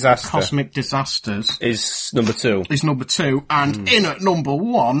Cosmic Disaster. Cosmic Disasters. Is number 2. And in at number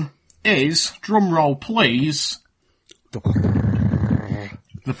 1 is, drumroll please, the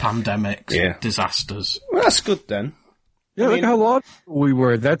Pandemic Disasters. Well, that's good then. Yeah, look how long we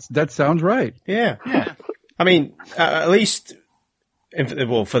were. That sounds right. Yeah. I mean, at least,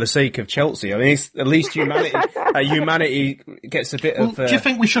 for the sake of Chelsea, I mean, at least humanity gets a bit of... Do you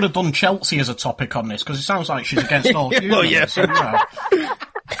think we should have done Chelsea as a topic on this? Because it sounds like she's against all humans. Well, yeah. So,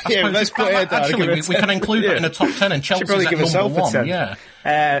 Let's put her down. Actually, we can include it in the top 10, and Chelsea's at number 1. Yeah.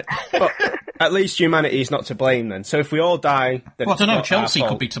 But at least humanity is not to blame then. So if we all die... Then I don't know, Chelsea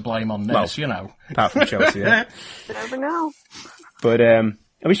could be to blame on this, Apart from Chelsea, yeah. You never know. But, I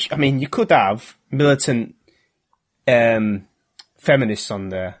mean, you could have militant feminists on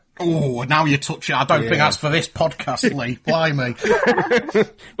there. Oh, now you touch it. I don't think that's for this podcast, Lee. Blimey.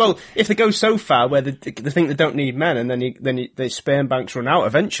 Well, if they go so far where they think they don't need men, and then the sperm banks run out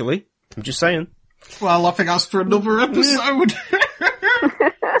eventually. I'm just saying. Well, I think that's for another episode.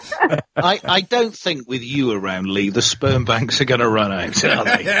 I don't think with you around, Lee, the sperm banks are going to run out, are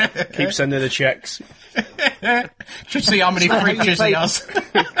they? Keep sending the checks. Should see how many creatures he has.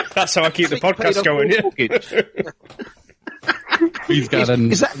 That's how I keep the podcast going, yeah. He's got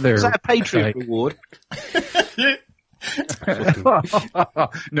is that a Patreon reward?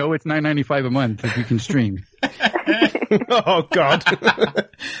 No, it's $9.95 a month if you can stream. Oh, God.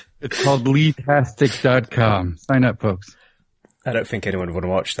 It's called Leetastic.com. Sign up, folks. I don't think anyone would want to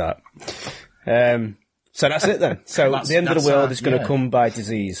watch that. So that's it then. So the end of the world is going to come by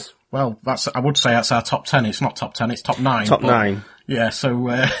disease. Well, I would say that's our top 10. It's not top 10, it's top 9. Top 9. Yeah, so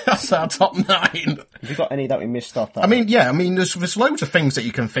that's our top 9. Have you got any that we missed off? There's loads of things that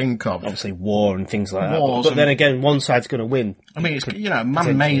you can think of. Obviously war and things like that. But then again, one side's going to win. I mean, it's,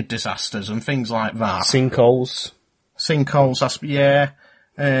 man-made disasters and things like that. Sinkholes,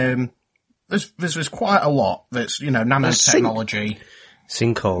 There's quite a lot that's, nanotechnology.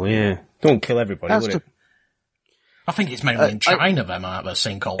 Sinkhole, yeah. Don't kill everybody, would it? I think it's mainly in China, them, aren't there,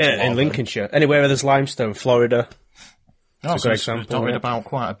 sinkholes? In Lincolnshire. Anywhere where there's limestone, Florida. That's a great example. Dotted about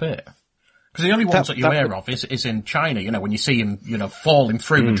quite a bit. Because the only ones that you hear of is in China, when you see them, falling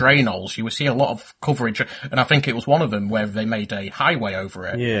through the drain holes, you will see a lot of coverage, and I think it was one of them where they made a highway over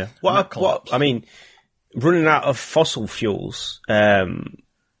it. Yeah. Running out of fossil fuels,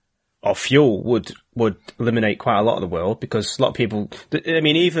 or fuel would eliminate quite a lot of the world, because a lot of people,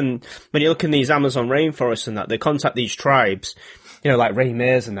 even when you look in these Amazon rainforests and that, they contact these tribes, like Ray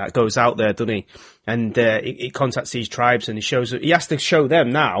Mears and that goes out there, doesn't he? And, he contacts these tribes and he has to show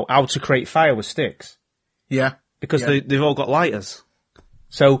them now how to create fire with sticks. Yeah. Because they've all got lighters.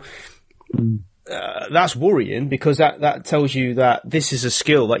 So, that's worrying, because that tells you that this is a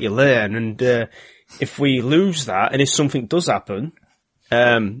skill that you learn, and, if we lose that, and if something does happen,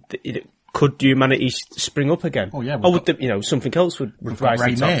 Could humanity spring up again? Oh yeah. Would something else would rise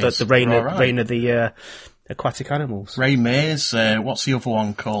to the top? The reign of the aquatic animals. Ray Mays. What's the other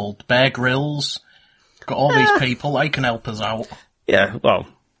one called? Bear Grylls. Got all these people. They can help us out. Yeah. Well,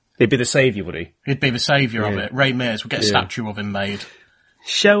 he'd be the saviour, would he? He'd be the saviour of it. Ray Mays. We'll get a statue of him made.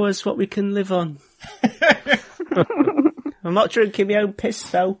 Show us what we can live on. I'm not drinking my own piss,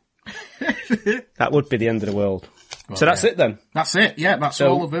 though. That would be the end of the world. Well, so that's it then. That's it. Yeah, that's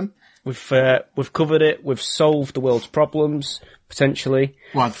all of them. We've covered it. We've solved the world's problems potentially.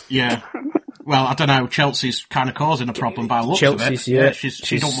 Well, yeah. Well, I don't know. Chelsea's kind of causing a problem by the looks of it. Yeah. She's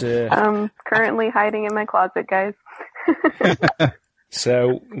currently hiding in my closet, guys.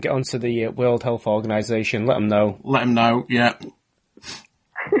 So get onto the World Health Organization. Let them know. Yeah.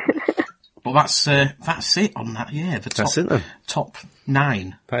 But that's it on that. Yeah, that's it then. Top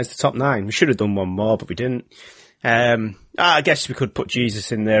 9. That is the top 9. We should have done one more, but we didn't. I guess we could put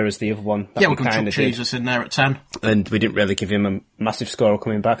Jesus in there as the other one. We could put Jesus in there at 10. And we didn't really give him a massive score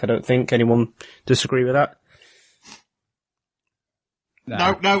coming back, I don't think. Anyone disagree with that?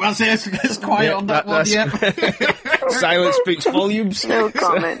 No, that's it. It's quiet on that one, yeah. Silence speaks volumes. No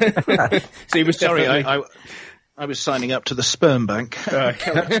comment. So he was sorry, I was signing up to the sperm bank. So,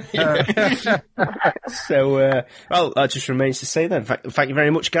 well, that just remains to say then. Thank you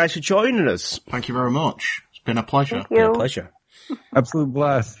very much, guys, for joining us. Thank you very much. It's been a pleasure. Thank you. Been a pleasure. Absolute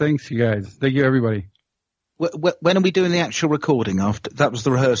blast. Thanks, you guys. Thank you, everybody. When are we doing the actual recording? After that was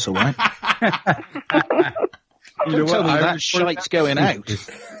the rehearsal, right? You know Tell what? me that shite's going out.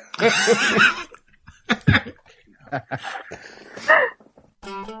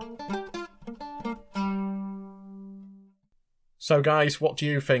 So, guys, what do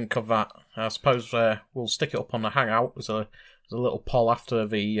you think of that? I suppose we'll stick it up on the Hangout as a little poll after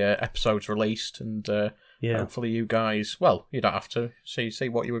the episode's released, and hopefully you guys, well, you don't have to see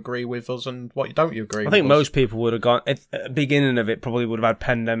what you agree with us and what you don't agree with. I think most people would have gone, at the beginning of it, probably would have had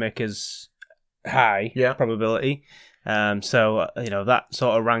pandemic as high probability. So, that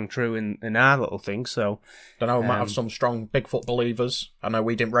sort of rang true in our little thing, so. I know we might have some strong Bigfoot believers. I know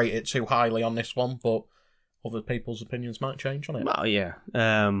we didn't rate it too highly on this one, but other people's opinions might change on it. Well, yeah.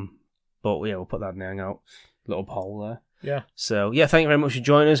 But yeah, we'll put that in the Hangout little poll there. Yeah. So, yeah, thank you very much for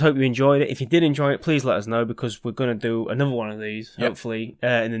joining us. Hope you enjoyed it. If you did enjoy it, please let us know, because we're going to do another one of these, hopefully,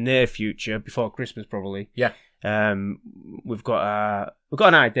 in the near future, before Christmas probably. Yeah. We've got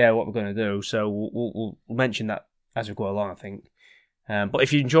an idea what we're going to do, so we'll mention that as we go along, I think. But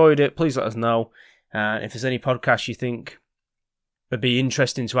if you enjoyed it, please let us know. If there's any podcasts you think would be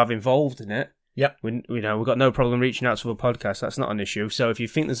interesting to have involved in it, we've got no problem reaching out to other podcasts. That's not an issue. So if you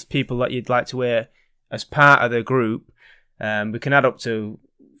think there's people that you'd like to hear as part of the group, we can add up to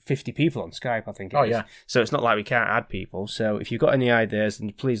 50 people on Skype, I think it is. Yeah. So it's not like we can't add people. So if you've got any ideas,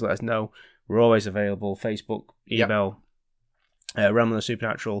 then please let us know. We're always available. Facebook, email, Realm of the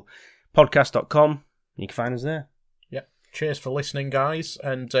Supernatural, podcast.com. You can find us there. Yep. Cheers for listening, guys.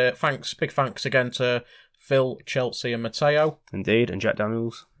 And big thanks again to Phil, Chelsea and Matteo. Indeed, and Jack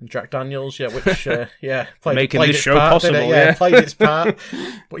Daniels. Which, played this show part, possible, played its part.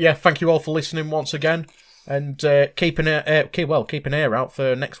 But yeah, thank you all for listening once again. And keep an ear out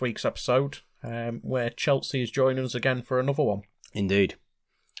for next week's episode, where Chelsea is joining us again for another one. Indeed.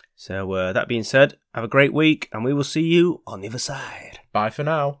 So that being said, have a great week, and we will see you on the other side. Bye for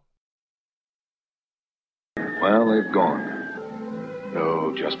now. Well, they've gone.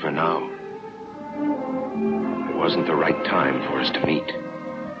 No, just for now. It wasn't the right time for us to meet.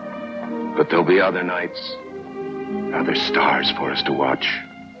 But there'll be other nights, other stars for us to watch.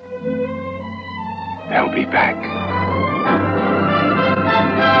 They'll be back.